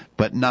rattle,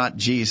 but not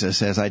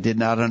Jesus, as I did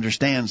not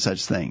understand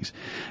such things.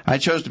 I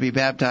chose to be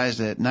baptized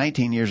at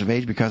 19 years of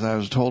age because I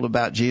was told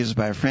about Jesus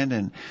by a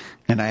friend,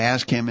 and I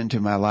asked him into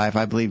my life.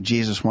 I believe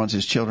Jesus wants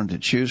his children to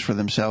choose for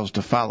themselves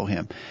to follow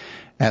him.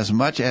 As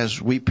much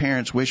as we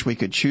parents wish we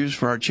could choose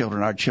for our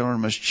children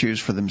must choose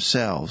for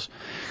themselves.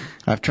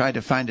 I've tried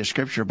to find a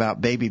scripture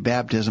about baby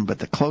baptism, but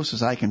the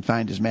closest I can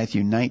find is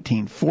Matthew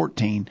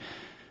 19:14.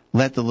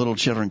 Let the little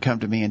children come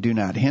to me and do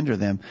not hinder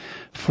them,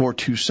 for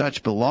to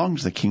such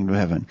belongs the kingdom of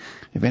heaven.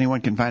 If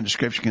anyone can find a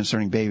scripture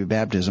concerning baby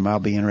baptism, I'll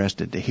be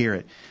interested to hear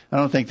it. I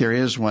don't think there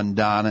is one,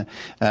 Donna.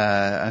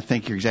 I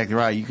think you're exactly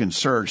right. You can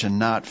search and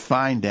not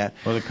find that.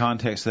 Well, the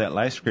context of that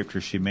last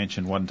scripture she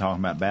mentioned wasn't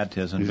talking about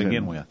baptism to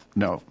begin with.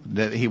 No,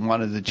 that he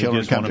wanted the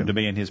children to come to him to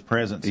be in his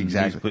presence.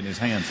 Exactly. And he's putting his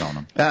hands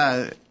on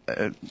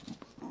them.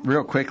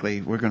 Real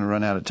quickly, we're going to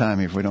run out of time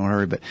here if we don't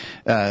hurry, but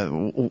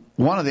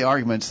one of the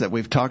arguments that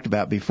we've talked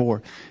about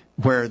before,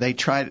 where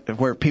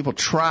people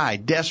try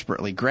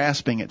desperately,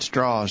 grasping at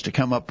straws to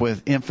come up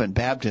with infant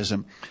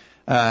baptism,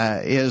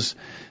 is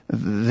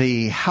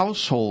the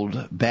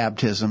household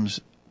baptisms.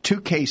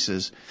 Two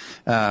cases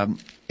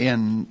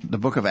in the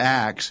book of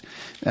Acts,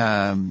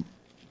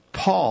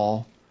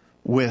 Paul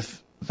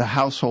with the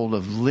household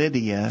of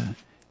Lydia,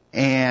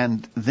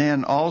 and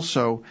then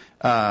also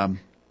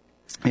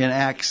in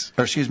Acts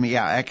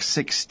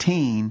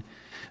 16,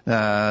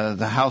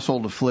 the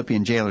household of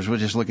Philippian jailers. We'll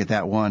just look at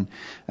that one.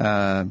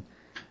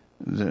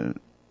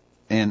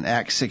 In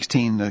Acts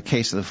 16, the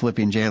case of the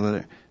Philippian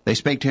jailer, they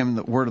spake to him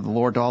the word of the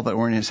Lord to all that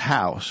were in his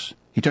house.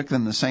 He took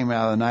them the same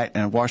hour of the night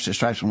and washed their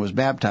stripes and was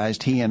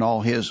baptized, he and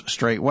all his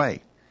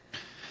straightway.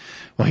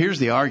 Well, here's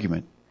the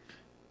argument.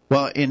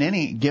 Well, in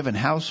any given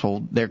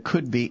household, there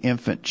could be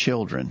infant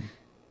children.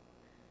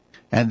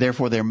 And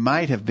therefore, there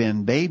might have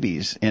been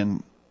babies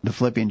in the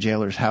Philippian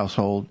jailer's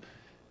household.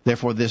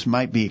 Therefore, this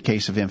might be a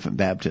case of infant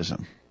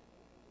baptism.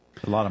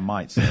 A lot of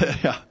mites.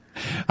 Yeah.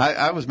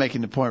 I was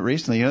making the point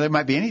recently, there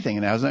might be anything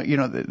in the house.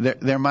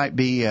 There might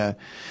be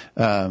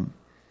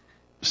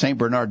St.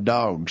 Bernard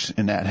dogs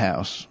in that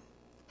house.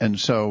 And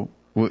so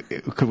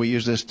could we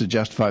use this to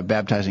justify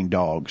baptizing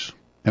dogs?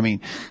 I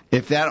mean,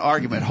 if that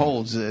argument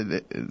holds,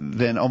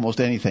 then almost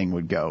anything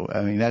would go.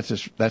 I mean, that's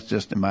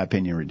just, in my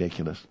opinion,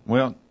 ridiculous.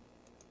 Well,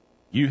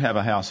 you have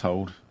a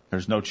household.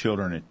 There's no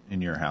children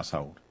in your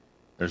household.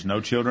 There's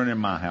no children in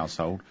my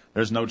household.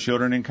 There's no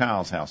children in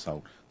Kyle's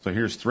household. So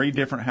here's 3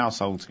 different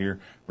households here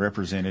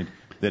represented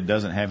that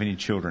doesn't have any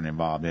children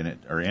involved in it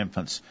or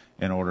infants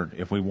in order,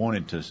 if we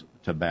wanted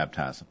to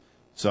baptize them.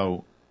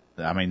 So,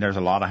 I mean, there's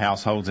a lot of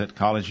households at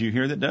College View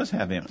here that does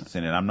have infants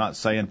in it. I'm not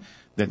saying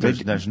that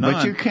there's none.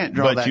 But you can't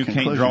draw that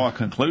conclusion. Can't draw a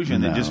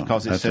conclusion that just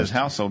because it says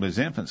household is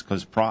infants,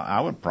 because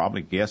I would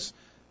probably guess,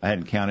 I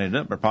hadn't counted it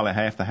up, but probably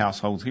half the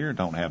households here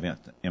don't have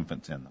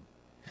infants in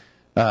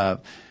them.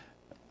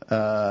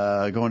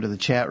 Going to the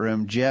chat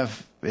room,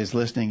 Jeff is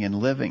listening in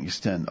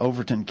Livingston,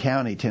 Overton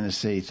County,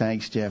 Tennessee.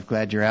 Thanks, Jeff.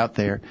 Glad you're out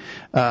there.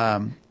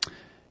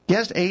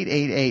 Guest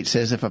 888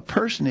 says, if a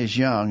person is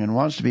young and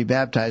wants to be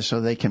baptized so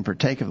they can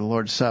partake of the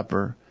Lord's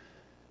Supper,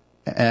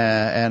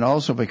 and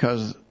also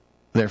because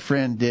their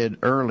friend did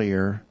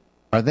earlier,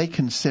 are they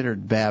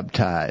considered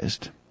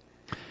baptized?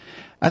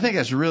 I think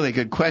that's a really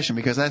good question,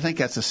 because I think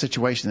that's a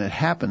situation that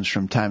happens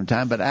from time to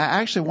time, but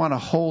I actually want to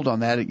hold on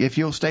that. If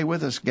you'll stay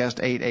with us, guest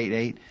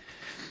 888,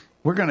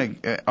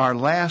 our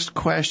last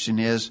question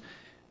is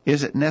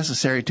it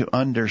necessary to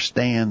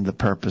understand the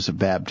purpose of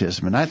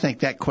baptism? And I think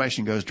that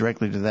question goes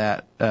directly to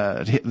that.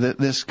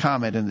 This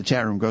comment in the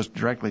chat room goes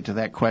directly to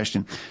that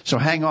question. So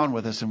hang on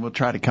with us, and we'll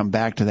try to come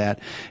back to that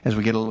as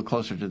we get a little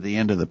closer to the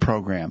end of the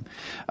program.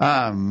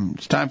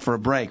 It's time for a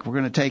break. We're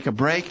going to take a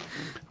break.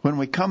 When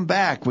we come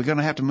back, we're going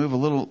to have to move a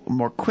little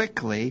more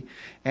quickly.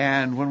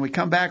 And when we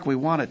come back, we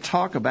want to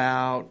talk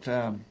about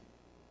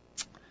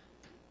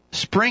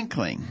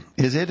sprinkling.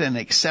 Is it an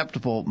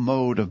acceptable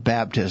mode of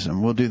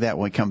baptism? We'll do that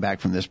when we come back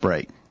from this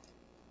break.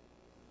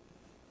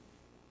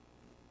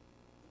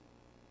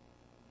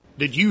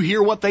 Did you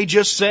hear what they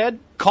just said?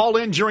 Call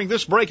in during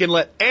this break and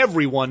let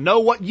everyone know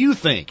what you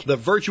think. The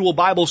virtual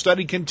Bible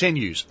study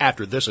continues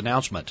after this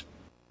announcement.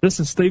 This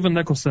is Stephen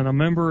Nicholson, a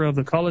member of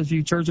the College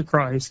View Church of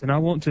Christ, and I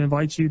want to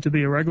invite you to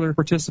be a regular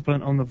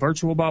participant on the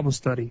virtual Bible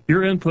study.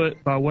 Your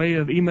input by way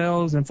of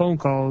emails and phone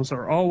calls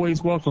are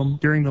always welcome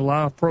during the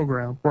live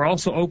program. We're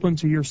also open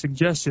to your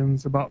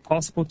suggestions about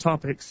possible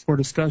topics for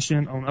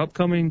discussion on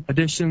upcoming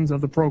editions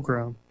of the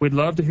program. We'd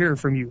love to hear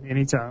from you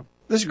anytime.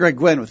 This is Greg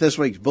Gwynn with this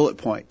week's Bullet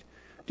Point.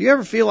 Do you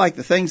ever feel like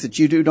the things that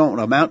you do don't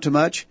amount to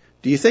much?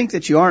 Do you think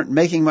that you aren't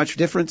making much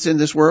difference in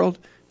this world?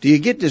 Do you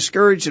get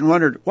discouraged and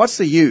wondered, what's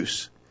the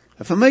use?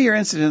 A familiar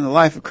incident in the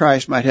life of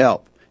Christ might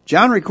help.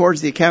 John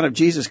records the account of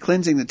Jesus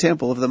cleansing the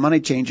temple of the money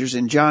changers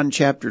in John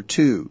chapter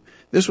 2.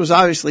 This was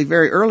obviously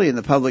very early in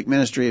the public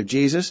ministry of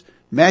Jesus.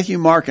 Matthew,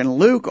 Mark, and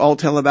Luke all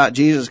tell about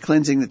Jesus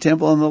cleansing the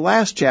temple in the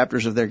last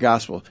chapters of their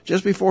gospel,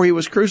 just before he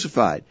was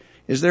crucified.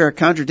 Is there a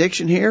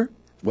contradiction here?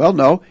 Well,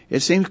 no.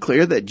 It seems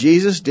clear that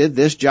Jesus did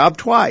this job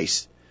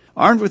twice.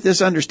 Armed with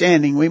this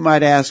understanding, we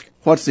might ask,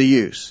 what's the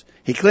use?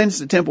 He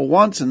cleansed the temple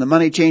once and the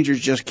money changers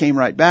just came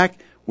right back.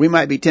 We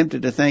might be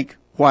tempted to think,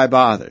 why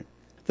bother?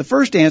 The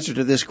first answer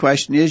to this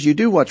question is you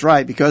do what's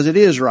right because it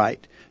is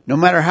right. No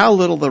matter how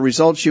little the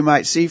results you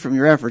might see from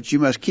your efforts, you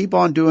must keep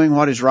on doing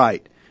what is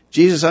right.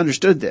 Jesus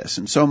understood this,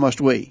 and so must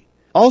we.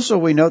 Also,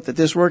 we note that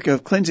this work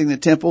of cleansing the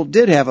temple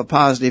did have a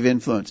positive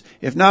influence,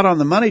 if not on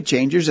the money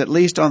changers, at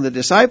least on the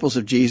disciples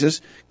of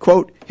Jesus.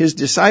 Quote, his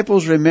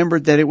disciples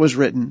remembered that it was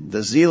written,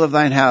 the zeal of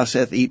thine house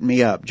hath eaten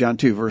me up, John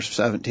 2, verse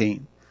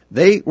 17.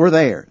 They were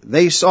there.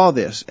 They saw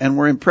this and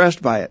were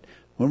impressed by it.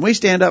 When we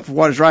stand up for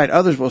what is right,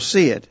 others will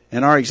see it,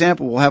 and our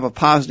example will have a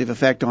positive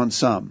effect on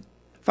some.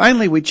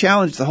 Finally, we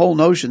challenge the whole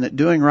notion that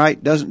doing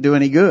right doesn't do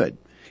any good.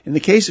 In the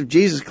case of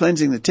Jesus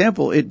cleansing the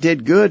temple, it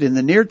did good in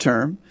the near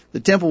term.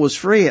 The temple was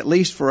free, at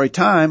least for a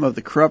time, of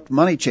the corrupt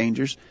money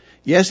changers.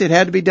 Yes, it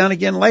had to be done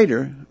again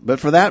later, but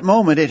for that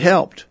moment it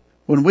helped.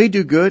 When we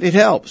do good, it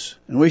helps,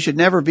 and we should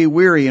never be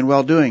weary in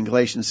well-doing,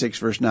 Galatians 6,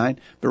 verse 9,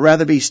 but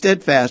rather be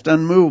steadfast,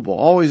 unmovable,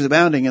 always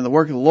abounding in the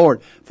work of the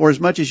Lord, for as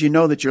much as you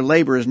know that your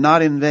labor is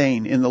not in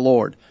vain in the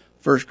Lord,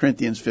 1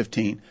 Corinthians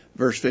 15,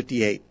 verse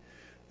 58.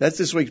 That's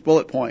this week's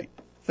bullet point.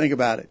 Think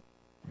about it.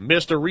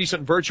 Missed a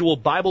recent virtual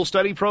Bible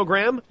study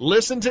program?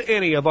 Listen to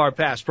any of our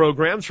past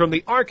programs from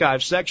the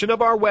archive section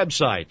of our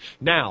website.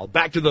 Now,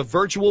 back to the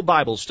virtual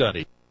Bible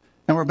study.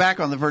 And we're back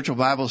on the Virtual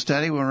Bible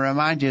Study. We want to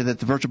remind you that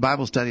the Virtual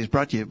Bible Study is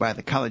brought to you by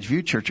the College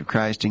View Church of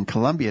Christ in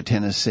Columbia,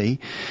 Tennessee.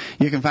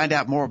 You can find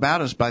out more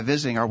about us by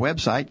visiting our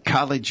website,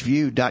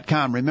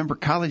 collegeview.com. Remember,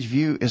 College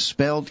View is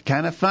spelled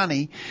kind of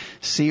funny,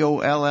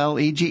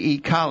 C-O-L-L-E-G-E,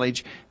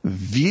 College.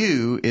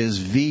 View is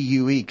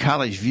V-U-E,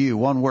 College View,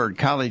 one word,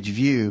 College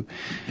View,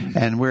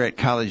 and we're at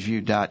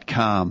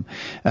collegeview.com.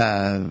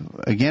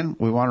 Again,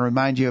 we want to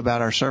remind you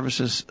about our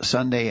services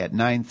Sunday at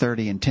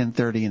 9:30 and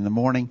 10:30 in the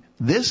morning.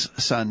 This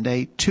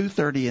Sunday,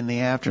 2:30 in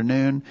the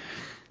afternoon.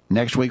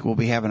 Next week we'll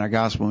be having our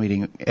gospel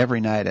meeting every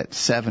night at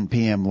 7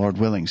 p.m., Lord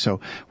willing. So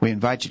we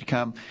invite you to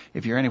come.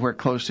 If you're anywhere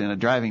close in a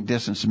driving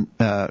distance,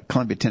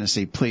 Columbia,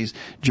 Tennessee, please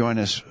join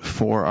us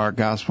for our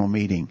gospel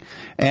meeting.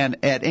 And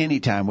at any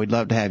time, we'd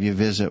love to have you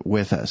visit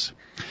with us.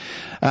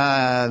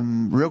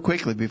 Real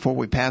quickly, before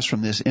we pass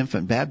from this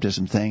infant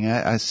baptism thing,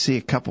 I see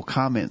a couple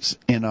comments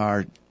in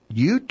our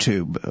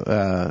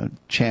YouTube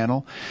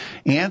channel.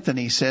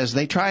 Anthony says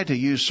they tried to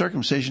use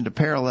circumcision to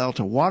parallel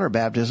to water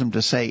baptism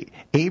to say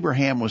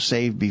Abraham was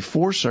saved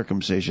before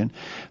circumcision,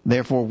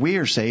 therefore we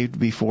are saved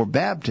before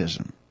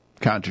baptism.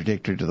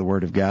 Contradictory to the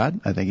Word of God.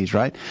 I think he's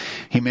right.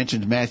 He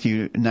mentions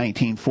Matthew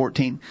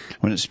 19:14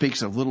 when it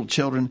speaks of little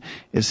children.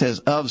 It says,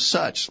 "Of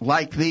such,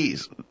 like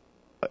these,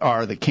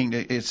 are the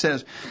kingdom." It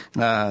says,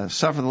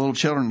 "Suffer the little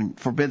children and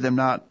forbid them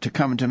not to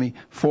come unto me,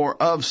 for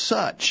of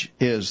such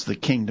is the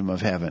kingdom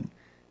of heaven."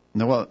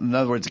 Well, in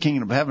other words, the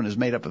kingdom of heaven is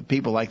made up of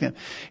people like them.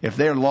 If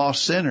they're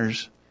lost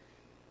sinners,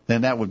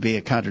 then that would be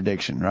a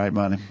contradiction, right,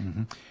 Monty?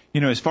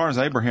 Mm-hmm. As far as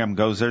Abraham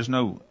goes, there's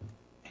no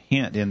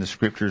hint in the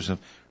scriptures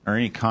or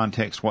any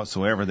context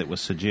whatsoever that would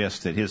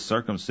suggest that his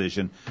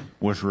circumcision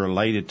was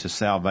related to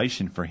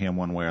salvation for him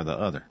one way or the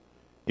other.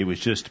 It was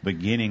just the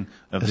beginning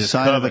of this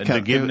covenant, the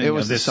beginning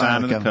of this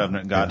sign of the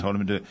covenant. God told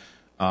him to do it.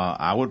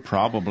 I would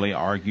probably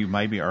argue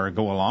or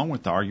go along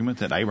with the argument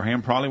that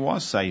Abraham probably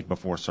was saved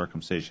before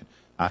circumcision.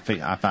 I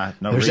find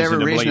no reason to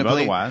believe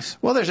otherwise.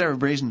 Well, there's every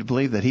reason to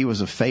believe that he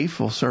was a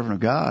faithful servant of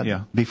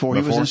God before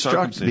he was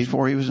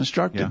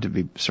instructed to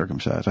be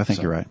circumcised. I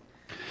think you're right.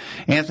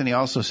 Anthony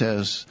also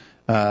says,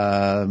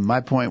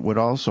 my point would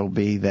also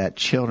be that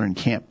children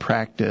can't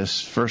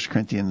practice 1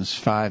 Corinthians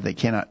 5. They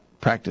cannot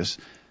practice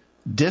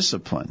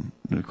discipline.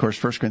 Of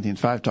course, 1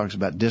 Corinthians 5 talks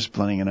about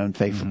disciplining an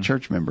unfaithful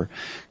church member.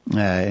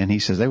 And he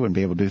says they wouldn't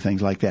be able to do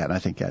things like that. And I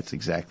think that's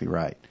exactly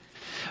right.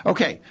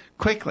 Okay,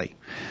 quickly.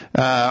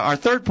 Our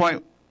third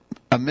point,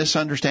 a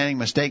misunderstanding,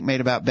 mistake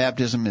made about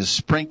baptism is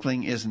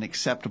sprinkling is an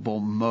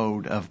acceptable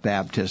mode of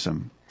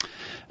baptism.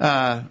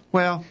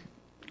 Well,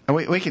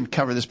 we can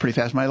cover this pretty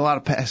fast. A lot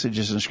of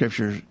passages in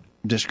Scripture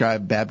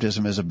describe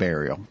baptism as a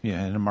burial.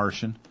 Yeah, an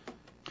immersion.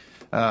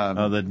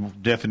 The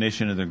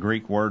definition of the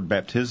Greek word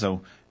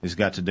baptizo has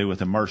got to do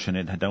with immersion.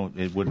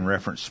 It wouldn't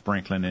reference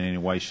sprinkling in any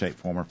way, shape,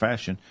 form, or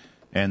fashion.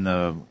 And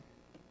the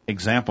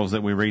examples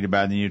that we read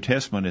about in the New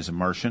Testament is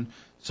immersion,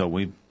 so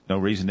we've no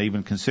reason to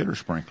even consider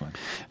sprinkling.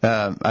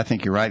 I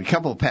think you're right. A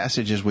couple of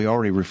passages we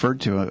already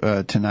referred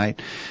to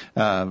tonight.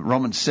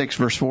 Romans 6,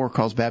 verse 4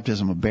 calls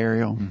baptism a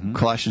burial. Mm-hmm.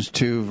 Colossians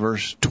 2,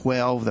 verse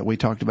 12 that we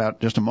talked about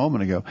just a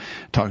moment ago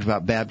talks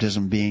about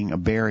baptism being a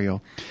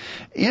burial.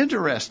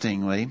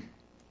 Interestingly,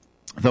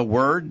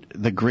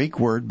 the Greek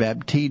word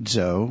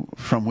baptizo,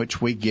 from which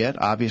we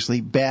get,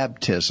 obviously,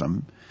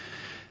 baptism,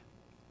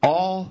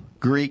 all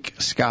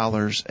Greek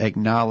scholars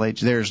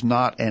acknowledge there's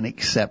not an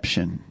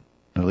exception.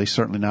 At least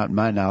certainly not in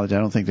my knowledge. I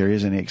don't think there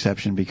is any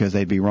exception because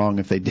they'd be wrong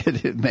if they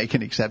did make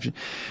an exception.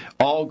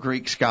 All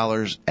Greek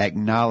scholars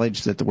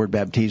acknowledge that the word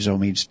baptizo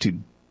means to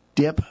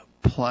dip,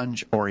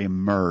 plunge, or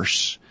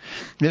immerse.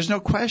 There's no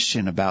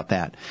question about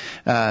that.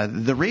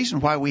 The reason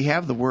why we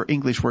have the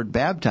English word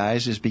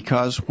baptize is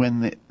because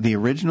when the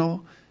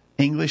original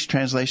English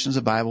translations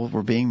of the Bible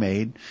were being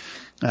made,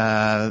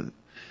 to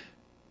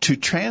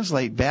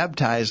translate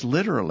baptize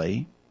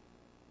literally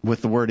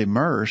with the word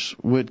immerse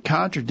would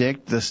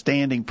contradict the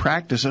standing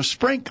practice of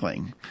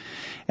sprinkling.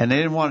 And they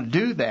didn't want to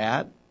do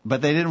that,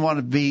 but they didn't want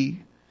to be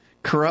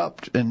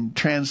corrupt and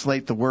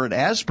translate the word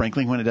as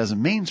sprinkling when it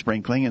doesn't mean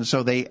sprinkling, and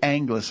so they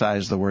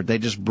anglicized the word. They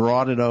just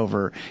brought it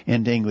over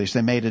into English.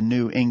 They made a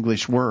new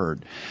English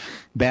word,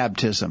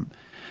 baptism.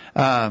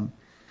 But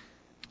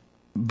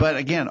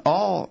again,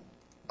 all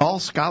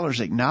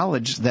scholars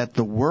acknowledge that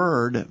the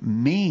word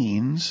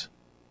means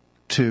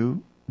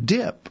to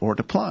dip or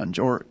to plunge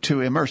or to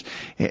immerse.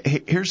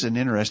 Here's an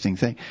interesting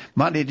thing.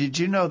 Monty, did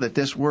you know that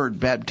this word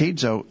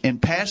baptizo in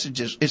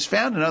passages, it's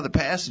found in other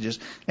passages,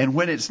 and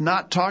when it's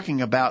not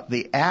talking about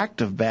the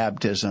act of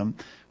baptism,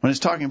 when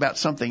it's talking about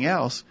something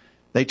else,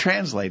 they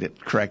translate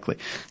it correctly.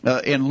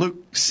 In Luke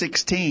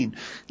 16,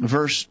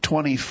 verse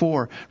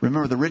 24,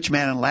 remember the rich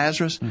man and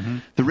Lazarus? Mm-hmm.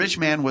 The rich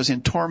man was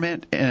in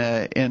torment,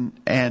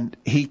 and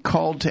he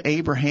called to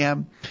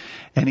Abraham,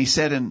 and he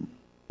said in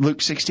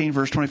Luke 16,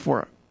 verse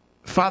 24,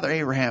 "Father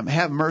Abraham,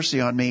 have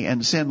mercy on me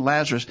and send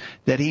Lazarus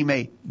that he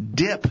may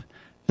dip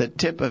the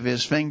tip of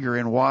his finger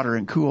in water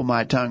and cool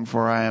my tongue,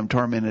 for I am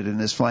tormented in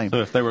this flame."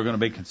 So if they were going to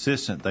be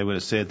consistent, they would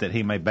have said that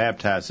he may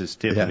baptize his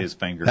tip of his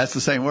finger. That's the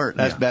same word.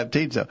 That's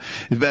baptizo.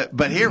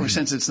 But here,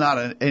 since it's not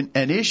an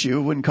issue,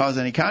 wouldn't cause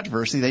any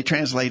controversy, they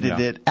translated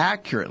it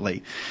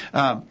accurately.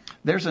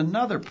 There's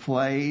another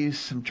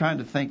place. I'm trying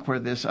to think where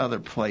this other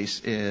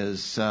place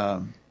is.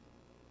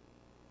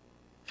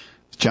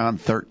 John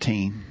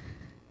 13.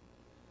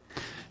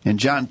 In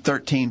John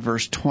 13,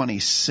 verse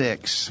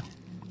 26,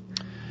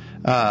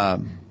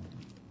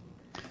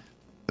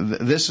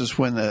 this is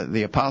when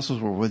the apostles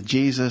were with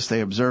Jesus.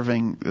 They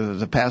observing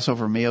the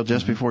Passover meal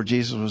just before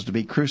Jesus was to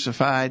be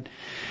crucified.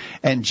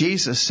 And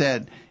Jesus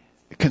said,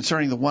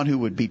 concerning the one who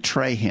would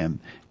betray him.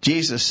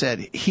 Jesus said,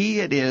 "He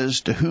it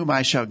is to whom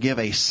I shall give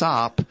a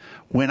sop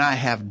when I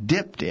have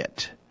dipped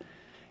it."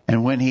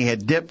 And when he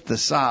had dipped the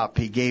sop,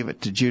 he gave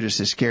it to Judas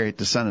Iscariot,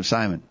 the son of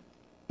Simon.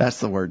 That's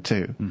the word,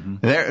 too. Mm-hmm.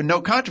 There, no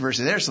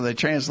controversy there, so they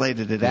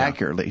translated it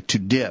accurately, to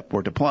dip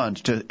or to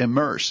plunge, to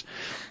immerse.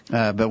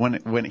 But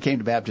when it came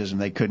to baptism,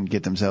 they couldn't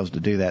get themselves to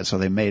do that, so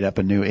they made up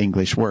a new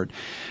English word.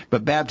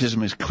 But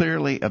baptism is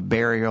clearly a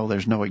burial.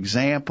 There's no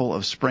example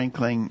of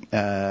sprinkling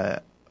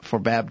for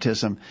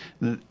baptism.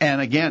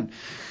 And again,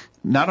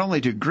 not only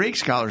do Greek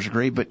scholars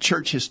agree, but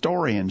church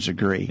historians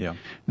agree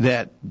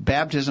that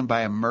baptism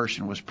by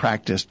immersion was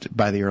practiced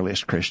by the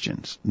earliest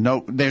Christians.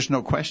 No, there's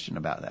no question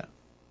about that.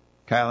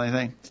 Kyle,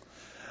 anything?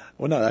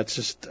 Well, no, that's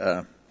just,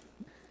 I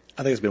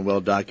think it's been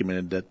well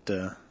documented that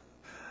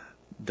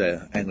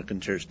the Anglican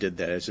Church did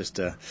that. It's just,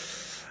 I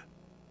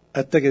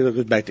think it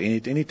goes back to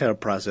any type of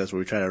process where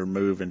we try to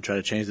remove and try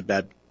to change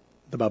the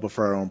Bible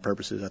for our own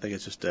purposes. I think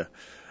it's just,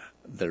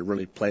 they're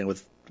really playing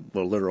with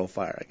literal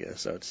fire, I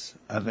guess. So it's.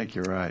 I think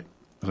you're right.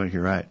 All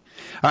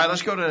right,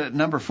 let's go to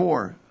number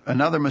 4.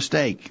 Another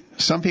mistake.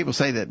 Some people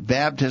say that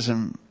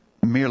baptism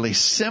merely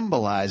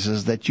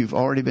symbolizes that you've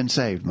already been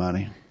saved,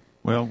 Monty.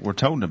 Well, we're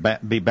told to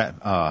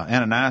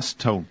Ananias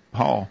told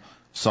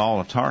Saul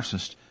of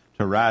Tarsus,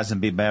 to rise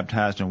and be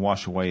baptized and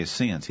wash away his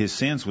sins. His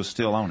sins was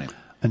still on him.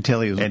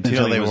 Until they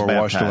were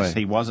washed away.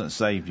 He wasn't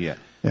saved yet.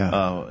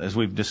 Yeah. As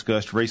we've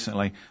discussed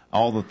recently,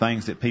 all the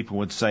things that people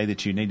would say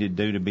that you needed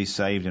to do to be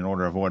saved in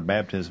order to avoid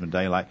baptism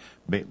today, like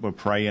we're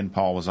praying,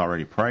 Paul was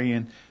already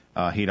praying.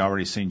 He'd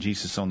already seen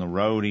Jesus on the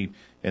road,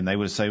 and they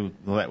would say,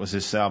 well, that was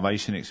his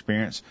salvation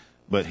experience.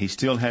 But he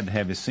still had to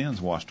have his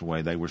sins washed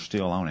away. They were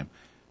still on him.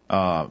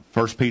 1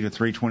 Peter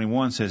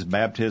 3:21 says,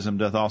 baptism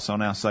doth also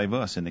now save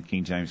us, in the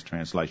King James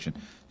translation.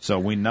 So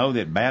we know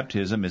that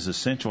baptism is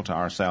essential to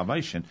our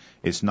salvation.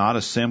 It's not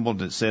a symbol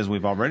that says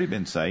we've already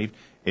been saved.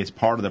 It's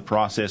part of the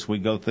process we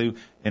go through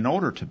in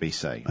order to be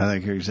saved. I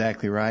think you're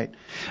exactly right.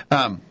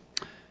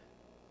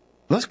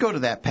 Let's go to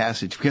that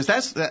passage, because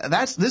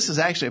this is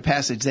actually a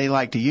passage they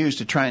like to use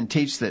to try and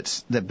teach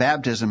that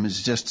baptism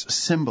is just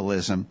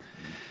symbolism.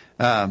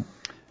 1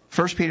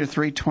 Peter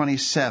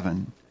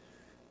 3:27.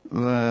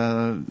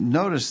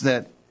 Notice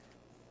that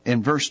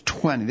in verse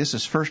 20, this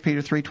is 1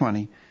 Peter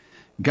 3:20,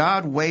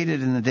 God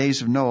waited in the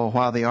days of Noah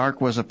while the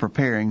ark was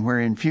a-preparing,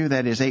 wherein few,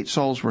 that is, 8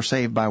 souls, were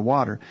saved by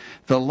water.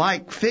 The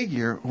like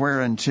figure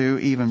whereunto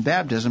even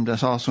baptism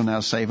does also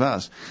now save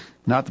us.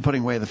 Not the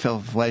putting away of the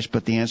filth of the flesh,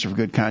 but the answer of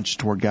good conscience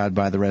toward God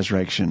by the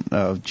resurrection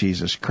of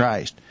Jesus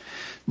Christ.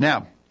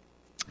 Now,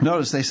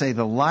 notice they say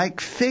the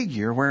like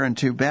figure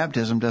whereunto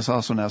baptism does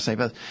also now save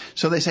us.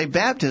 So they say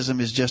baptism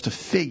is just a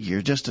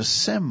figure, just a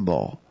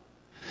symbol.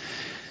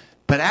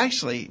 But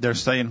actually, they're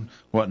saying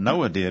what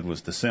Noah did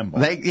was the symbol.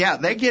 They're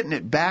getting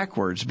it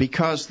backwards,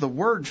 because the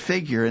word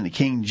figure in the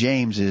King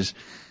James is,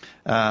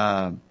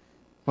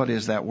 what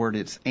is that word?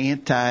 It's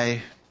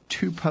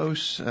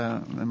anti-tupos.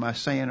 Am I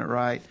saying it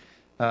right?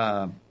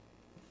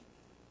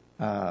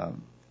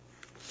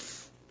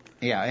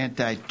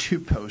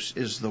 Anti-tupos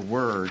is the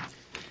word.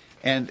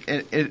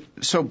 And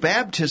so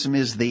baptism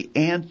is the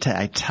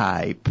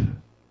antitype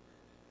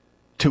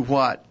to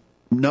what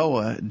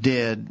Noah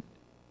did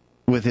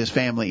with his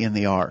family in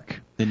the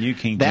ark. The New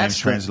King James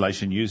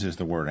translation uses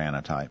the word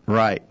antitype.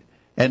 Right.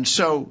 And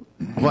so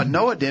what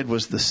Noah did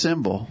was the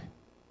symbol.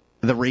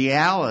 The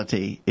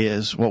reality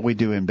is what we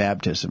do in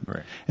baptism.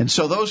 Right. And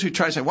so those who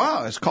try to say,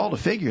 wow, it's called a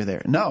figure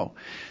there. No.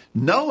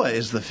 Noah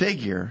is the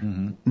figure.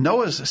 Mm-hmm.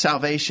 Noah's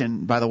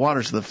salvation by the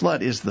waters of the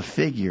flood is the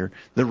figure.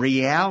 The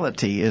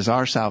reality is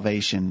our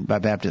salvation by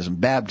baptism.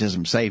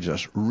 Baptism saves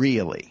us,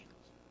 really.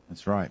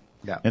 That's right.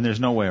 Yeah. And there's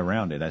no way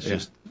around it. That's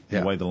just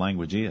the way the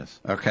language is.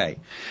 Okay.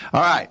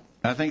 All right.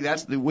 I think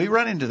we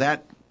run into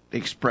that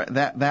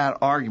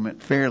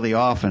argument fairly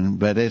often,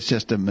 but it's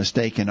just a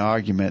mistaken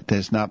argument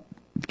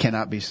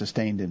cannot be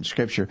sustained in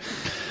Scripture.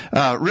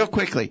 Real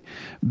quickly,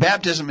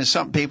 baptism is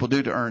something people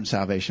do to earn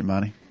salvation,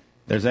 Monty.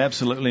 There's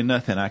absolutely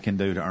nothing I can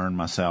do to earn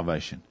my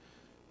salvation.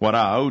 What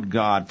I owed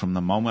God from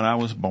the moment I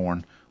was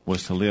born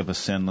was to live a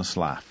sinless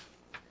life.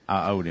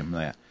 I owed Him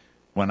that.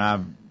 When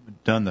I've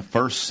done the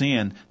first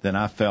sin, then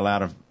I've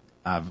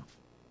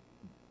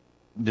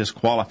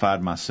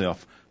disqualified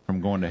myself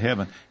from going to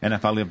heaven. And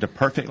if I lived a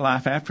perfect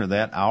life after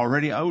that, I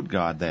already owed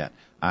God that.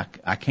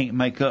 I can't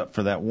make up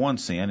for that one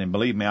sin, and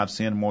believe me, I've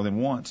sinned more than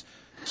once.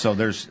 So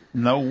there's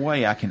no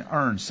way I can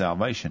earn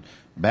salvation.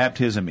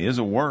 Baptism is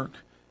a work,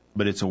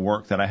 but it's a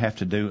work that I have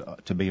to do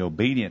to be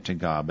obedient to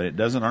God. But it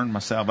doesn't earn my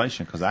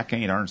salvation, because I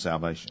can't earn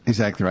salvation.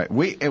 Exactly right.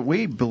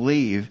 We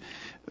believe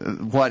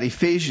what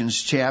Ephesians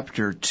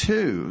chapter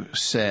 2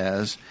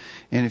 says.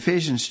 In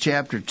Ephesians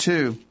chapter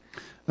 2,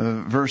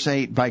 verse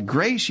 8, by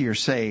grace you're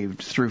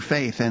saved through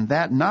faith, and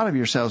that not of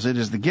yourselves, it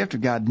is the gift of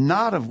God,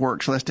 not of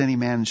works, lest any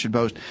man should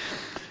boast.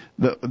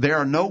 There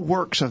are no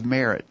works of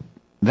merit.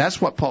 That's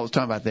what Paul is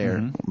talking about there.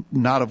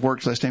 Mm-hmm. Not of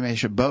works, lest any man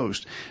should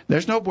boast.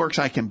 There's no works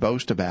I can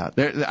boast about.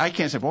 I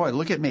can't say, boy,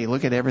 look at me,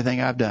 look at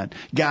everything I've done.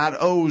 God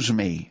owes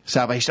me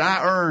salvation.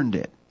 I earned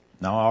it.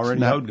 No, I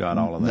already owed God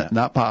all of that.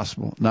 Not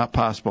possible. Not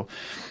possible.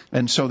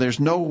 And so there's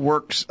no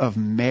works of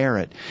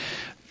merit.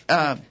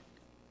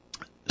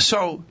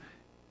 So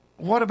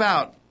what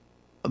about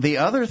the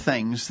other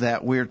things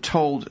that we're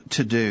told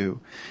to do?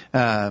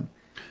 In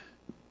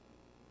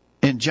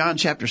John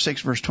chapter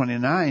 6, verse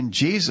 29,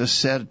 Jesus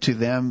said to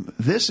them,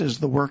 "This is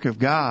the work of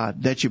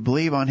God, that you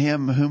believe on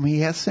him whom he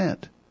hath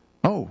sent."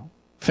 Oh,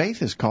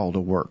 faith is called a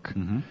work.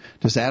 Mm-hmm.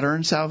 Does that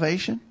earn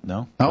salvation?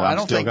 No. Oh, I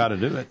don't still think. Got to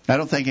do it. I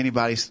don't think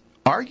anybody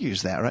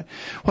argues that, right?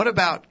 What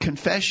about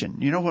confession?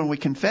 You know, when we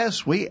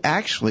confess, we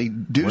actually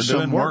do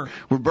some work.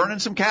 We're burning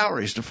some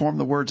calories to form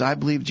the words, "I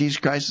believe Jesus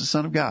Christ is the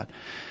Son of God."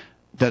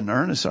 Doesn't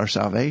earn us our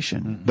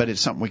salvation, but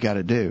it's something we got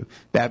to do.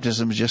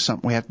 Baptism is just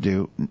something we have to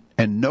do,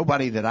 and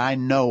nobody that I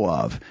know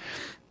of,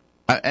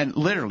 and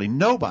literally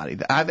nobody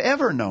that I've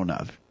ever known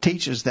of,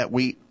 teaches that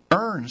we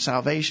earn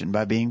salvation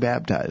by being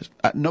baptized.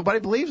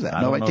 Nobody believes that.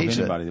 I don't Nobody know teaches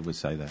of anybody that would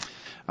say that.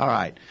 All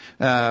right,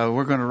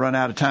 we're going to run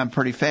out of time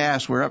pretty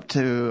fast. We're up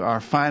to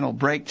our final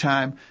break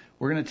time.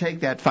 We're going to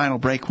take that final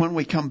break. When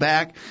we come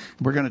back,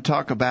 we're going to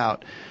talk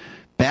about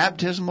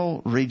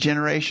baptismal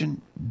regeneration,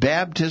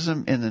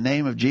 baptism in the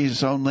name of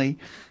Jesus only,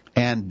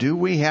 and do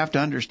we have to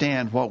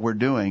understand what we're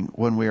doing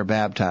when we are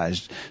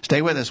baptized?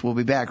 Stay with us. We'll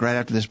be back right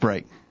after this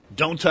break.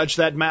 Don't touch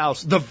that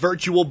mouse. The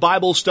virtual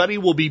Bible study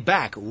will be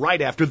back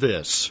right after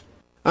this.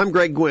 I'm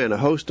Greg Gwynn, a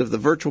host of the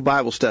Virtual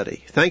Bible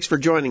Study. Thanks for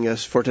joining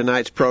us for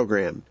tonight's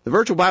program. The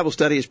Virtual Bible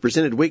Study is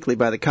presented weekly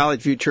by the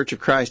College View Church of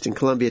Christ in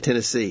Columbia,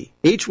 Tennessee.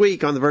 Each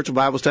week on the Virtual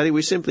Bible Study,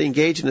 we simply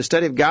engage in a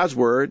study of God's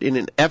Word in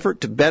an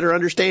effort to better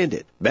understand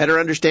it, better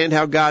understand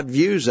how God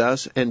views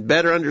us, and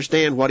better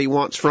understand what He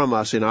wants from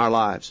us in our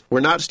lives. We're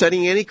not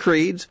studying any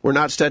creeds. We're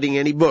not studying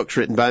any books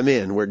written by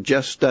men. We're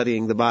just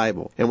studying the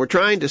Bible. And we're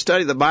trying to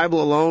study the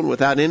Bible alone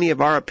without any of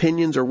our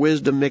opinions or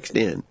wisdom mixed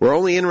in. We're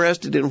only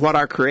interested in what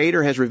our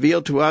Creator has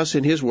revealed to us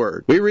in His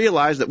Word. We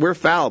realize that we're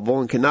fallible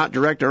and cannot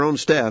direct our own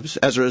steps.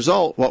 As a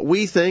result, what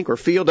we think or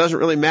feel doesn't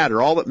really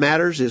matter. All that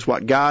matters is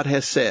what God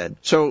has said.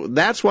 So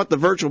that's what the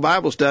Virtual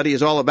Bible Study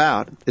is all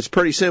about. It's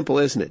pretty simple,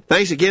 isn't it?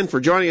 Thanks again for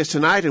joining us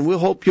tonight, and we'll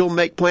hope you'll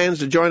make plans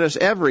to join us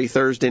every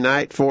Thursday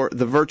night for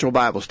the Virtual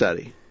Bible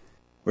Study.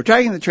 We're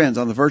tracking the trends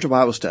on the Virtual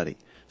Bible Study.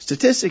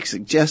 Statistics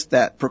suggest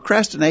that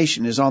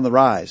procrastination is on the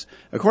rise.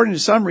 According to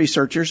some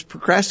researchers,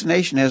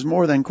 procrastination has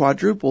more than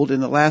quadrupled in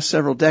the last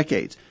several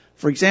decades.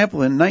 For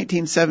example, in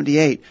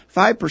 1978,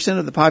 5%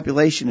 of the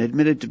population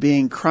admitted to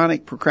being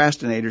chronic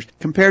procrastinators,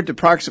 compared to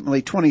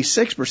approximately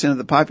 26% of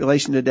the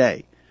population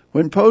today.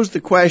 When posed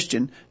the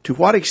question, to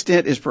what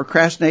extent is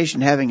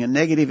procrastination having a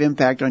negative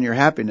impact on your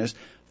happiness,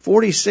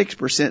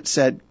 46%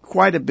 said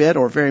quite a bit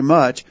or very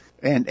much,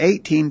 and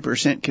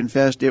 18%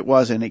 confessed it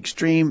was an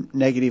extreme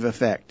negative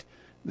effect.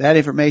 That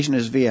information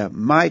is via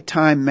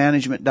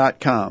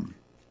mytimemanagement.com.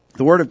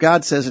 The Word of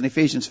God says in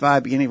Ephesians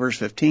 5, beginning verse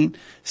 15,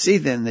 "See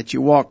then that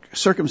you walk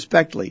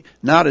circumspectly,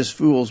 not as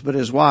fools, but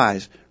as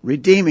wise,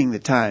 redeeming the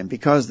time,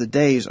 because the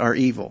days are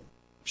evil."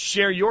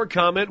 Share your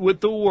comment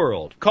with the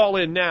world. Call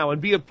in now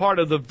and be a part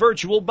of the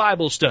Virtual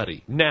Bible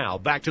Study. Now,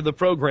 back to the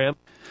program.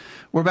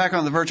 We're back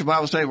on the Virtual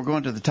Bible Study. We're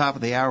going to the top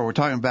of the hour. We're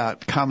talking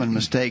about common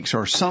mistakes,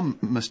 or some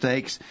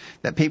mistakes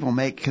that people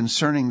make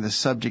concerning the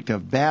subject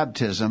of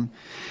baptism.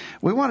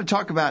 We want to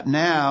talk about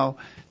now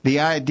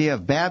the idea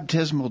of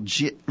baptismal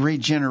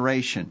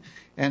regeneration.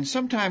 And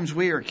sometimes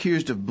we are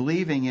accused of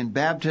believing in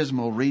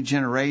baptismal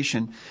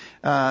regeneration,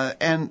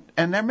 and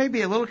there may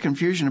be a little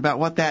confusion about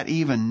what that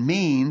even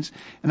means.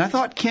 And I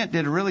thought Kent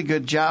did a really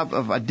good job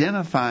of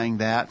identifying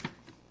that.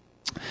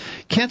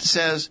 Kent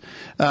says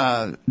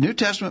New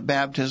Testament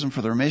baptism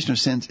for the remission of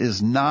sins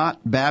is not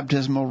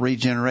baptismal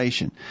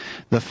regeneration.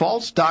 The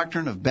false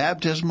doctrine of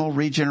baptismal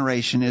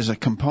regeneration is a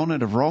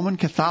component of Roman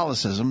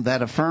Catholicism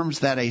that affirms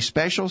that a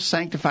special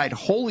sanctified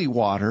holy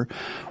water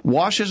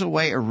washes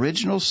away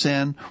original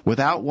sin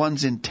without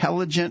one's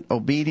intelligent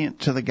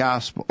obedience to the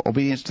gospel.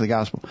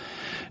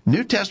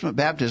 New Testament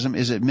baptism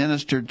is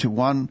administered to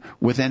one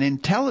with an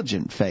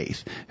intelligent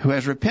faith who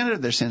has repented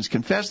of their sins,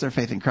 confessed their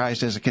faith in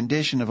Christ as a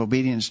condition of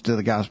obedience to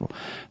the gospel.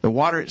 The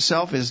water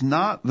itself is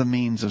not the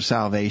means of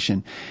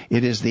salvation.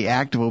 It is the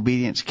act of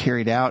obedience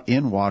carried out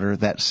in water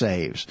that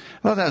saves.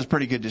 Well, that was a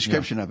pretty good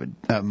description of it,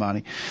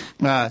 Monty.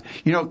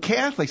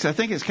 Catholics, I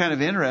think it's kind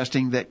of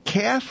interesting that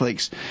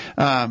Catholics,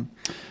 of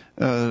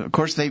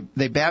course, they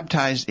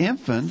baptize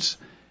infants.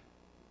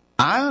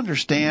 I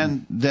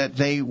understand that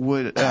they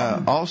would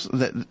also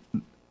that,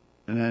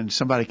 and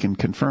somebody can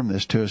confirm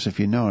this to us if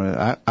you know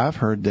it. I've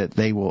heard that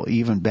they will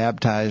even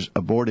baptize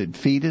aborted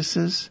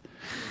fetuses,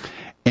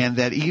 and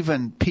that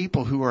even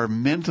people who are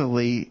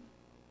mentally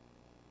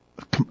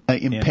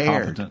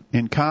impaired,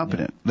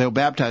 incompetent, they'll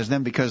baptize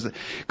them because, of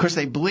course,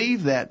 they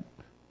believe that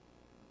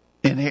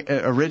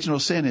original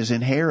sin is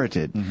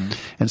inherited,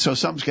 and so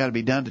something's got to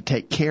be done to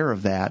take care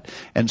of that.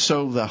 And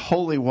so the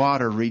holy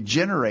water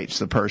regenerates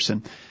the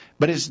person.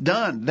 But it's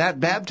done, that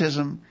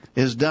baptism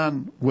is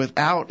done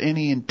without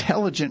any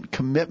intelligent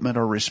commitment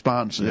or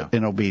response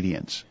in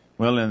obedience.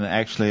 Well, and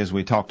actually, as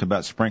we talked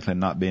about sprinkling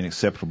not being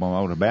acceptable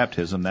mode of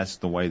baptism, that's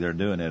the way they're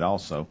doing it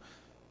also.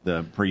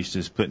 the priest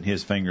is putting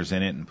his fingers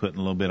in it and putting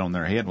a little bit on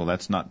their head. Well,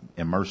 that's not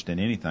immersed in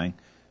anything.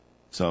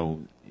 So,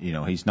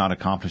 he's not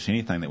accomplished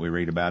anything that we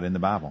read about in the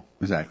Bible.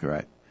 Exactly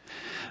right.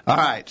 All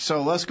right,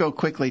 so let's go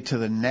quickly to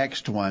the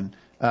next one.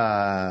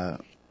 The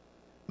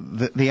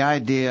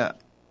idea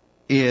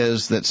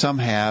is that some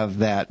have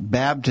that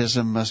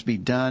baptism must be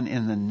done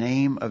in the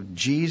name of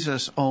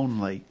Jesus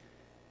only.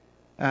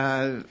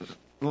 A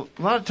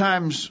lot of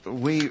times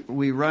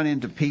we run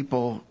into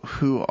people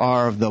who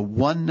are of the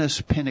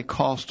oneness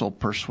Pentecostal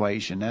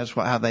persuasion. That's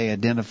how they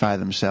identify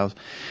themselves.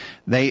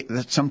 They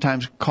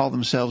sometimes call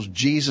themselves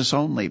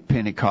Jesus-only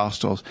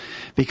Pentecostals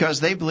because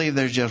they believe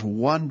there's just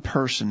one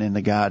person in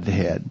the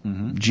Godhead,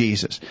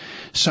 Jesus.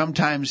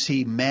 Sometimes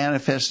he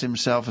manifests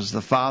himself as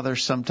the Father,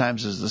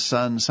 sometimes as the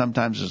Son,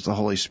 sometimes as the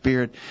Holy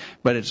Spirit,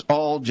 but it's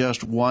all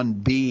just one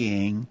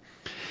being.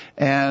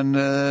 And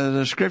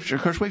the Scripture,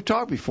 of course, we've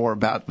talked before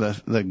about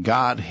the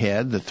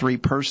Godhead, the three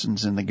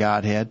persons in the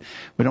Godhead.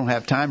 We don't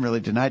have time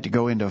really tonight to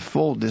go into a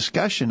full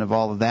discussion of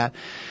all of that.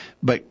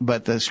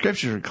 But the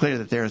Scriptures are clear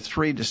that there are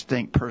three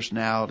distinct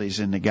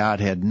personalities in the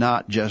Godhead,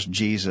 not just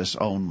Jesus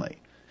only.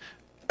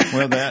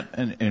 Well, that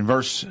in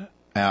verse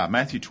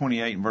Matthew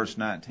 28 and verse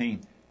 19,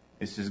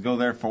 it says, "Go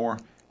therefore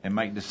and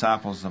make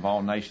disciples of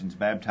all nations,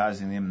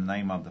 baptizing them in the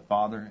name of the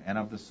Father and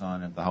of the Son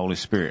and of the Holy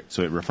Spirit."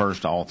 So it refers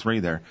to all three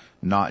there,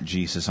 not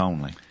Jesus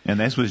only. And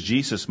this was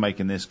Jesus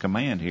making this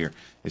command here.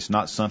 It's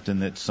not something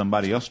that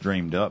somebody else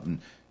dreamed up and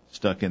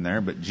stuck in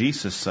there, but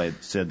Jesus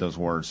said those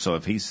words. So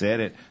if he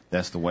said it,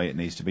 that's the way it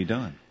needs to be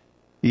done.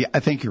 Yeah, I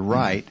think you're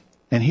right.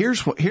 And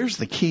here's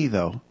the key,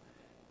 though.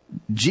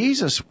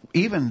 Jesus,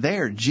 even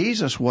there,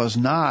 Jesus was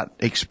not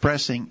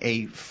expressing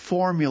a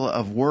formula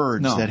of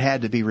words that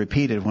had to be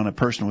repeated when a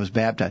person was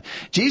baptized.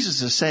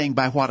 Jesus is saying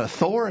by what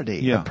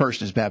authority a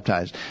person is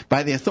baptized.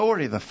 By the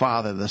authority of the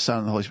Father, the Son,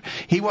 and the Holy Spirit.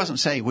 He wasn't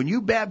saying, when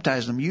you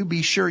baptize them, you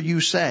be sure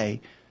you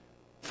say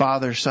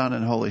Father, Son,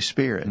 and Holy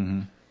Spirit.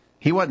 Mm-hmm.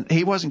 He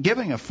wasn't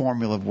giving a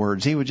formula of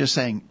words. He was just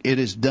saying it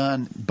is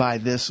done by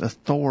this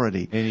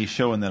authority. And he's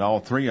showing that all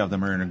three of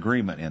them are in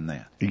agreement in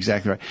that.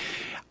 Exactly right.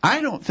 I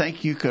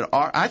think you could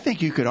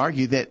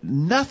argue that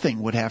nothing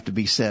would have to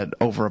be said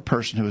over a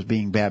person who was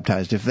being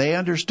baptized. If they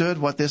understood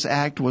what this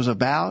act was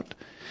about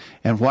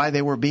and why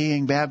they were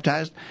being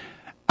baptized,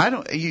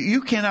 you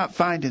cannot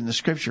find in the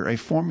Scripture a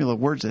formula of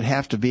words that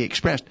have to be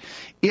expressed.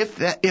 If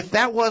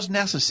that was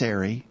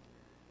necessary,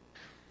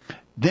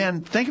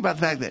 then think about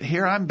the fact that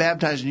here I'm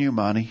baptizing you,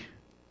 Monty,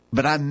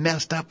 but I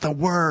messed up the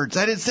words.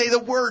 I didn't say the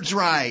words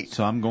right.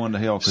 So I'm going to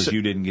hell because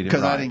you didn't get it right.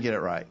 Because I didn't get it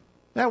right.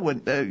 That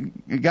would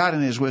God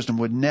in His wisdom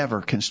would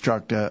never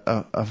construct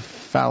a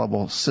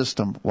fallible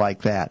system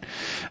like that.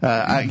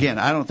 Again,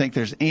 I don't think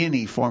there's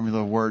any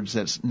formula of words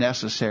that's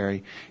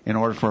necessary in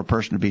order for a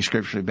person to be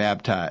scripturally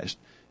baptized.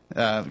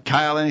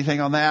 Kyle,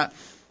 anything on that?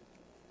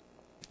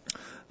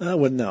 I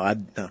wouldn't know. I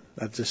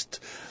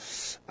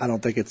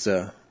don't think it's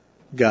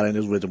God in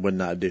His wisdom would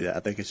not do that.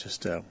 I think it's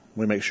just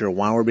we make sure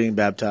while we're being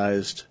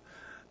baptized,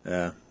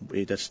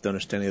 that's the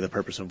understanding of the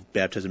purpose of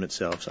baptism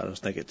itself. So I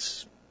just think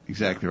it's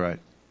exactly right.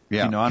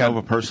 Yeah. I know of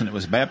a person that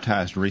was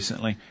baptized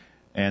recently,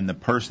 and the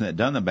person that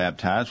done the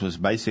baptize was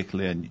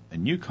basically a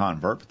new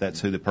convert, but that's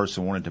who the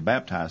person wanted to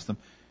baptize them.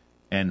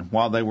 And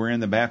while they were in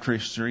the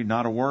baptistry,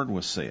 not a word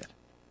was said.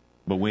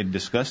 But we had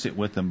discussed it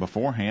with them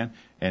beforehand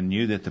and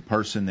knew that the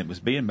person that was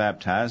being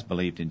baptized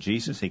believed in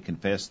Jesus. He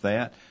confessed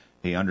that.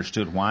 He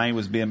understood why he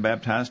was being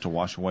baptized, to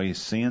wash away his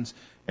sins.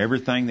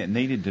 Everything that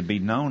needed to be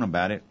known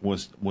about it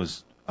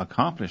was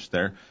accomplished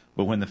there.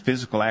 But when the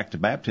physical act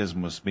of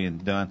baptism was being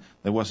done,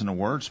 there wasn't a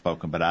word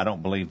spoken. But I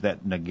don't believe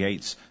that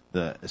negates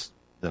the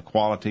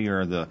quality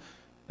or the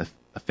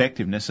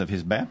effectiveness of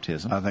his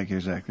baptism. I think you're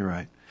exactly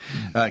right.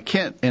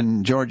 Kent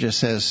in Georgia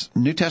says,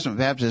 New Testament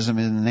baptism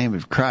in the name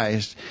of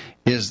Christ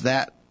is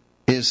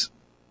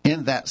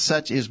in that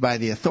such is by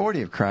the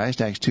authority of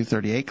Christ, Acts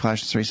 2:38,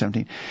 Colossians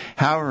 3:17.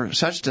 However,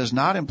 such does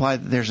not imply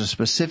that there's a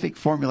specific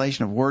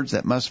formulation of words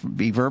that must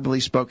be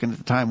verbally spoken at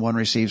the time one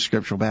receives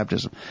scriptural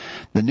baptism.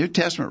 The New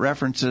Testament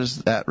references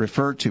that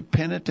refer to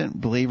penitent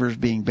believers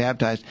being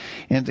baptized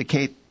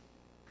indicate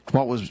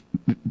what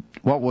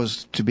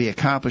was to be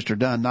accomplished or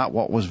done, not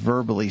what was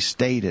verbally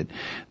stated.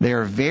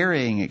 There are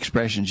varying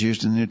expressions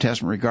used in the New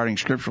Testament regarding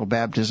scriptural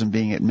baptism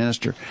being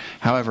administered.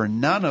 However,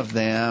 none of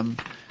them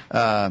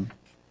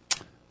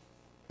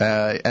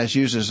as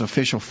used as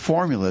official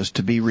formulas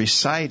to be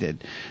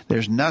recited.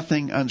 There's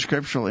nothing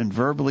unscriptural in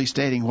verbally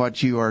stating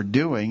what you are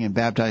doing in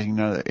baptizing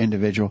another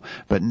individual,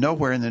 but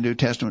nowhere in the New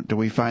Testament do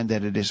we find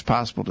that it is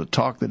possible to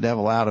talk the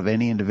devil out of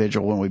any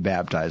individual when we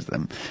baptize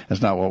them.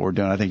 That's not what we're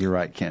doing. I think you're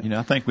right, Ken.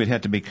 I think we'd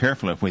have to be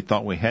careful if we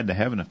thought we had to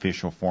have an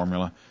official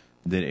formula,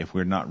 that if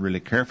we're not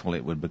really careful,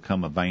 it would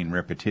become a vain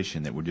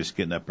repetition, that we're just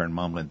getting up there and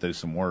mumbling through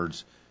some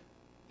words,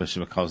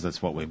 especially because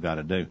that's what we've got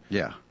to do.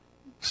 Yeah.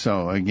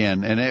 So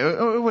again, and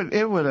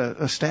it would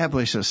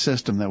establish a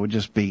system that would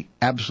just be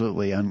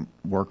absolutely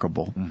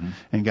unworkable,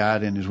 and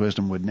God in His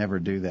wisdom would never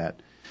do that.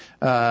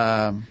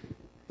 All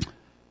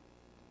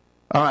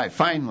right,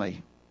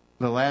 finally,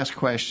 the last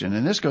question,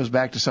 and this goes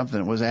back to something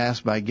that was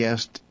asked by a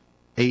guest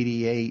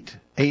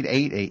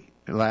 888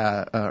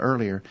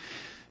 earlier.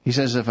 He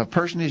says, if a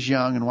person is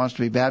young and wants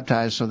to be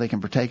baptized so they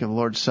can partake of the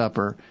Lord's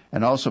Supper,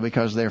 and also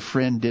because their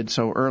friend did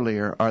so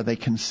earlier, are they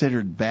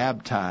considered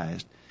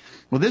baptized?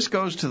 Well, this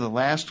goes to the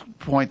last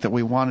point that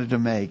we wanted to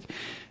make.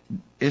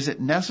 Is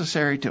it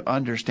necessary to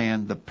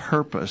understand the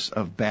purpose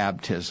of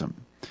baptism?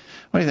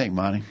 What do you think,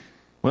 Monty?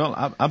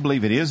 Well, I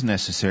believe it is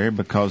necessary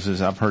because,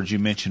 as I've heard you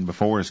mention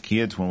before, as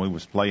kids when we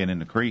was playing in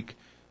the creek,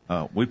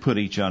 we put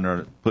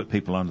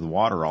people under the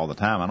water all the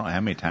time. I don't know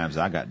how many times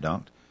I got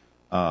dunked,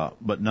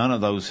 but none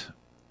of those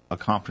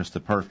accomplished the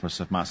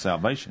purpose of my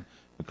salvation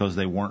because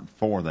they weren't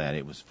for that.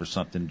 It was for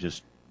something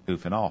just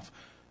goofing off.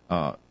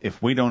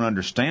 If we don't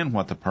understand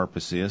what the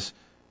purpose is,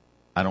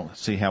 I don't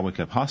see how we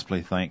could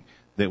possibly think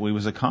that we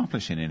was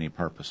accomplishing any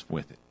purpose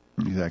with it.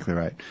 Exactly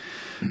right.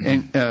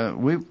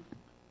 And we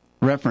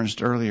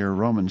referenced earlier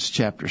Romans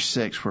chapter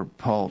 6, where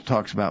Paul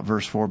talks about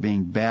verse 4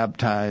 being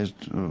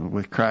baptized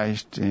with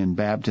Christ in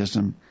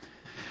baptism.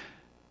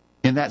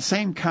 In that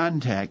same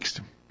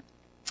context,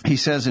 he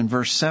says in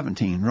verse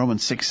 17,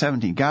 Romans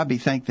 6:17, God be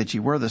thanked that ye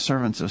were the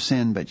servants of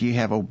sin, but ye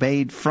have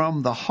obeyed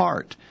from the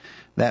heart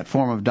that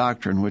form of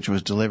doctrine which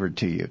was delivered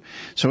to you.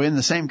 So in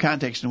the same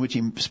context in which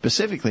he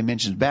specifically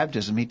mentions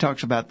baptism, he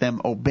talks about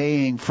them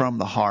obeying from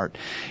the heart.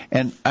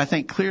 And I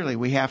think clearly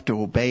we have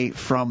to obey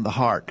from the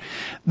heart.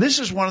 This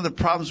is one of the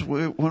problems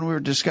when we were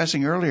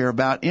discussing earlier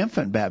about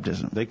infant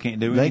baptism. They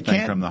can't do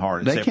anything from the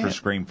heart except for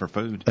scream for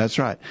food. That's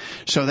right.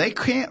 So they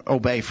can't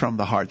obey from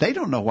the heart. They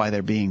don't know why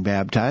they're being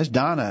baptized.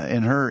 Donna,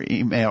 in her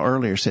email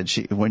earlier, said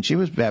when she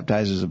was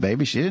baptized as a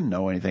baby, she didn't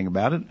know anything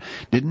about it.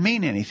 Didn't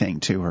mean anything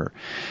to her.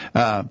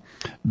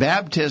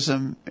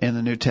 Baptism in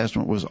the New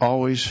Testament was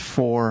always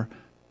for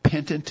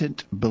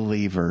penitent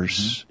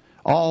believers.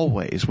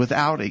 Always,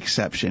 without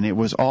exception. It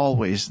was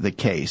always the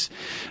case.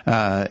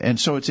 And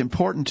so it's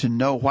important to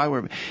know why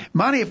we're...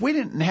 Monty, if a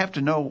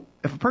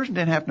person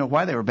didn't have to know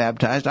why they were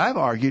baptized, I've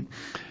argued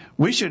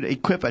we should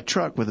equip a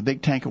truck with a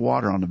big tank of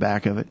water on the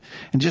back of it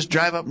and just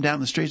drive up and down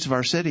the streets of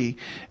our city.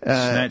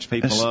 Snatch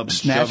people up and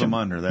shove them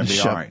under. That'd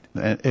be all right.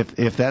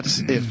 If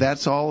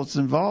that's all that's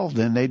involved,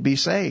 then they'd be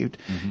saved.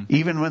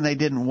 Even when they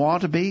didn't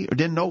want to be or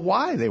didn't know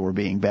why they were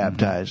being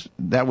baptized,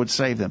 that would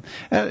save them.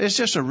 It's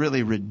just a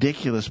really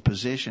ridiculous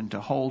position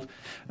to hold.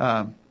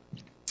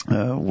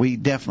 We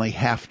definitely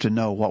have to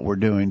know what we're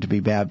doing to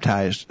be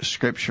baptized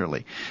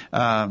scripturally.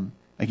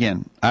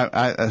 Again,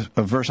 a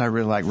verse I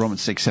really like,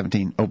 Romans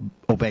 6:17,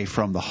 obey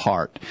from the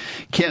heart.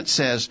 Kent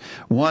says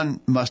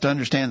one must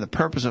understand the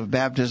purpose of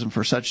baptism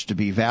for such to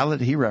be valid.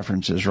 He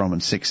references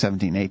Romans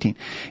 6:17-18.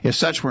 If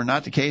such were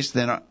not the case,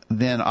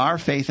 then our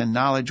faith and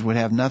knowledge would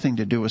have nothing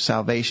to do with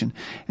salvation,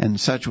 and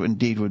such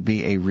indeed would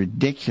be a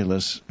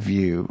ridiculous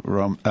view.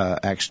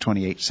 Acts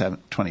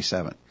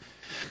 28:27.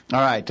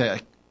 All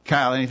right,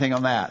 Kyle, anything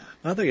on that?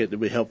 I think it would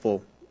be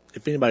helpful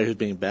if anybody who's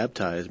being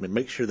baptized,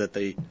 make sure that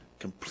they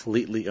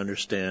completely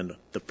understand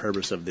the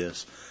purpose of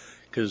this,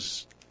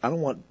 because I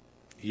don't want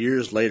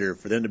years later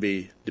for them to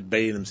be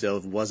debating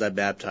themselves, was I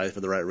baptized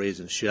for the right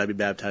reasons? Should I be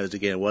baptized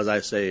again? Was I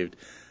saved?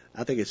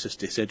 I think it's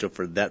just essential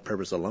for that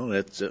purpose alone.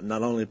 It's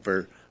not only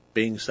for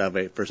being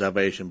for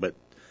salvation, but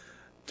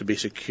to be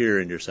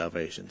secure in your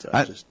salvation. So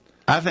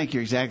I think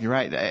you're exactly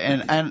right.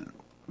 And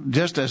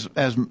just as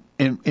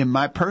in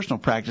my personal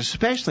practice,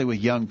 especially with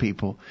young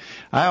people,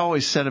 I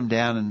always sit them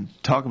down and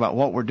talk about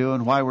what we're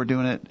doing, why we're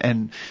doing it,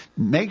 and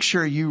make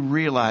sure you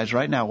realize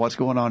right now what's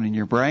going on in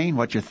your brain,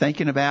 what you're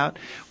thinking about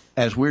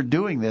as we're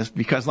doing this.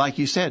 Because like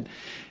you said,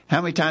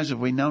 how many times have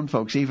we known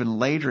folks even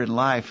later in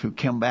life who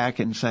come back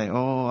and say,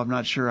 oh, I'm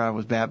not sure I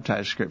was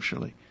baptized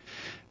scripturally.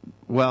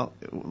 Well,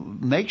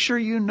 make sure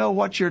you know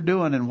what you're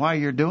doing and why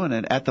you're doing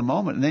it at the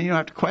moment, and then you don't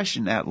have to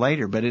question that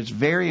later. But it's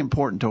very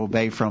important to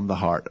obey from the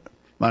heart.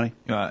 Money?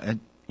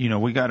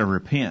 We got to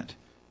repent,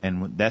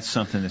 and that's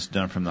something that's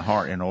done from the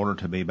heart in order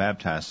to be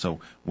baptized. So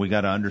we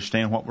got to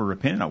understand what we're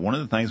repenting of. One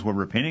of the things we're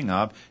repenting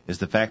of is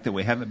the fact that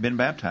we haven't been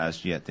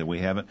baptized yet, that we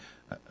haven't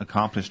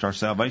accomplished our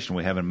salvation,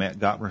 we haven't met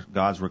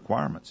God's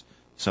requirements.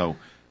 So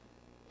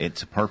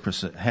it's a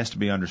purpose. It has to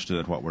be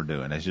understood what we're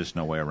doing. There's just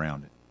no way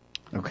around it.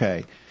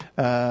 Okay.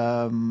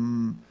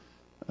 Kevin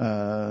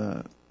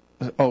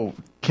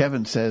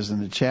says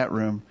in the chat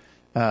room.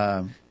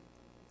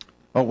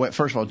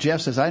 First of all, Jeff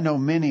says, I know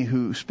many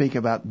who speak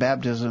about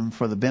baptism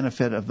for the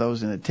benefit of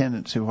those in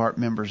attendance who aren't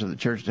members of the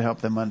church to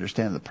help them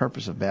understand the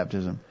purpose of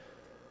baptism.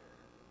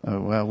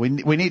 We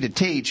need to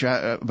teach,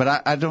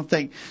 but I don't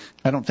think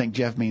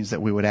Jeff means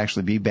that we would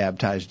actually be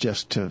baptized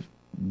just to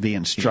be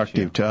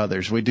instructive to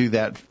others. We do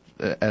that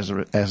as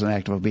an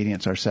act of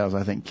obedience ourselves.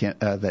 I think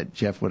that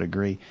Jeff would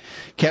agree.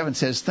 Kevin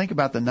says, think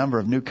about the number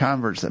of new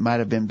converts that might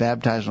have been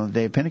baptized on the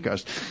day of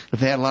Pentecost. If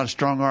they had a lot of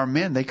strong-armed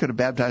men, they could have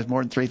baptized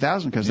more than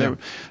 3,000 because there were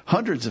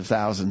hundreds of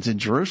thousands in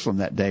Jerusalem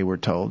that day, we're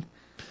told.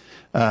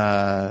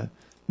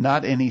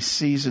 Not any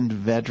seasoned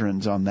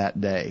veterans on that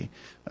day.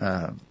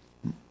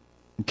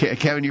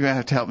 Kevin, you're going to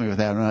have to help me with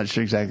that. I'm not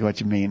sure exactly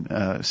what you mean,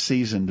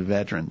 seasoned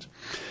veterans.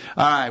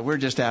 All right, we're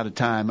just out of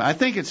time. I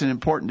think it's an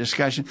important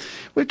discussion.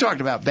 We've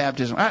talked about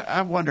baptism.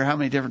 I wonder how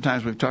many different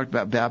times we've talked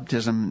about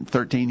baptism,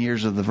 13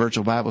 years of the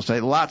virtual Bible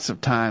study. Lots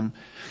of time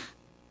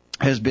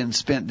has been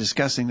spent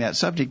discussing that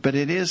subject, but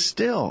it is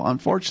still,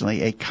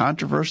 unfortunately, a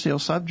controversial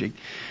subject.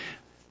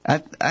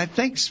 I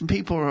think some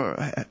people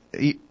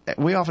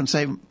we often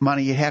say,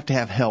 Monty, you have to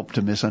have help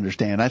to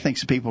misunderstand. I think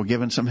some people are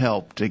giving some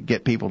help to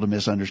get people to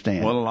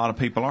misunderstand. Well, a lot of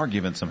people are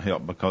giving some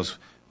help because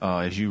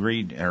as you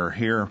read or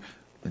hear,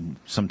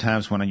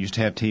 sometimes when I used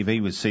to have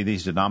TV, we'd see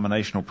these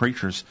denominational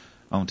preachers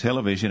on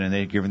television, and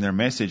they're giving their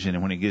message, and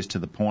when it gets to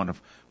the point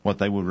of what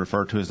they would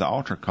refer to as the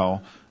altar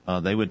call,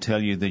 they would tell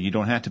you that you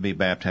don't have to be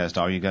baptized.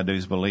 All you got to do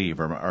is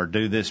believe or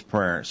do this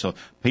prayer. So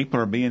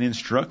people are being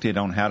instructed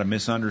on how to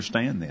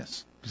misunderstand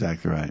this.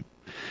 Exactly right.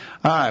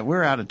 All right,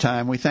 we're out of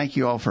time. We thank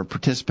you all for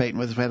participating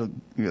with us. We had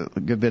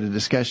a good bit of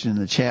discussion in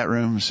the chat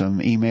room,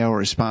 some email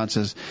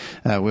responses.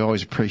 We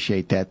always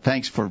appreciate that.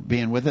 Thanks for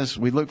being with us.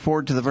 We look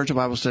forward to the virtual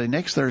Bible study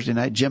next Thursday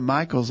night. Jim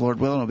Michaels, Lord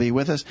willing, will be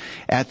with us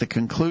at the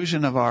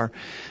conclusion of our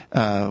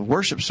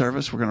worship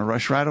service. We're going to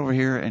rush right over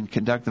here and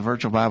conduct the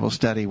virtual Bible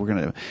study. We're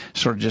going to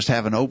sort of just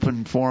have an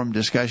open forum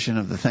discussion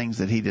of the things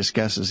that he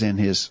discusses in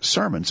his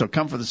sermon. So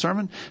come for the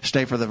sermon,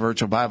 stay for the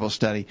virtual Bible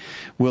study.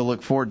 We'll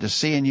look forward to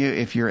seeing you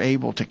if you're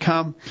able to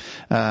come.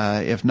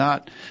 If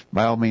not,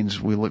 by all means,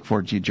 we look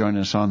forward to you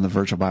joining us on the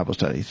virtual Bible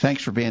study.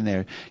 Thanks for being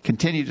there.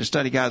 Continue to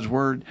study God's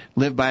Word.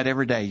 Live by it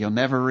every day. You'll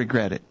never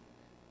regret it.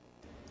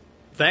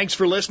 Thanks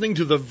for listening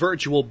to the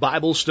Virtual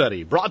Bible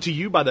Study, brought to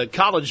you by the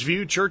College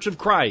View Church of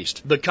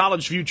Christ. The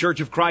College View Church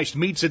of Christ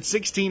meets at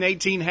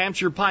 1618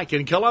 Hampshire Pike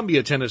in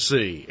Columbia,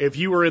 Tennessee. If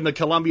you are in the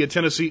Columbia,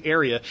 Tennessee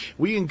area,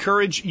 we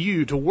encourage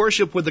you to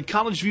worship with the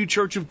College View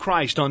Church of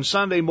Christ on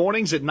Sunday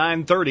mornings at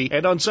 9:30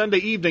 and on Sunday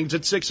evenings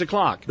at 6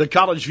 o'clock. The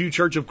College View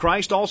Church of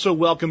Christ also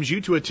welcomes you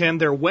to attend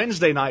their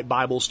Wednesday night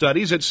Bible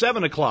studies at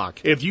 7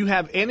 o'clock. If you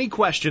have any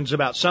questions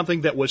about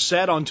something that was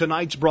said on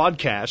tonight's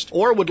broadcast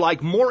or would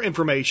like more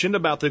information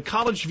about the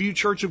College View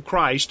Church of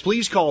Christ,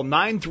 please call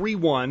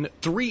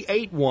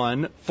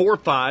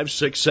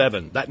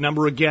 931-381-4567. That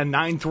number again,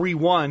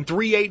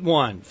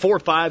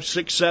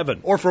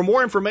 931-381-4567. Or for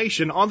more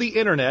information on the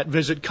internet,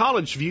 visit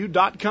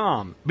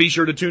collegeview.com. Be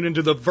sure to tune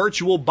into the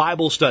virtual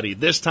Bible study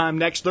this time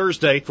next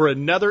Thursday for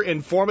another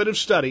informative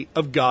study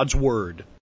of God's Word.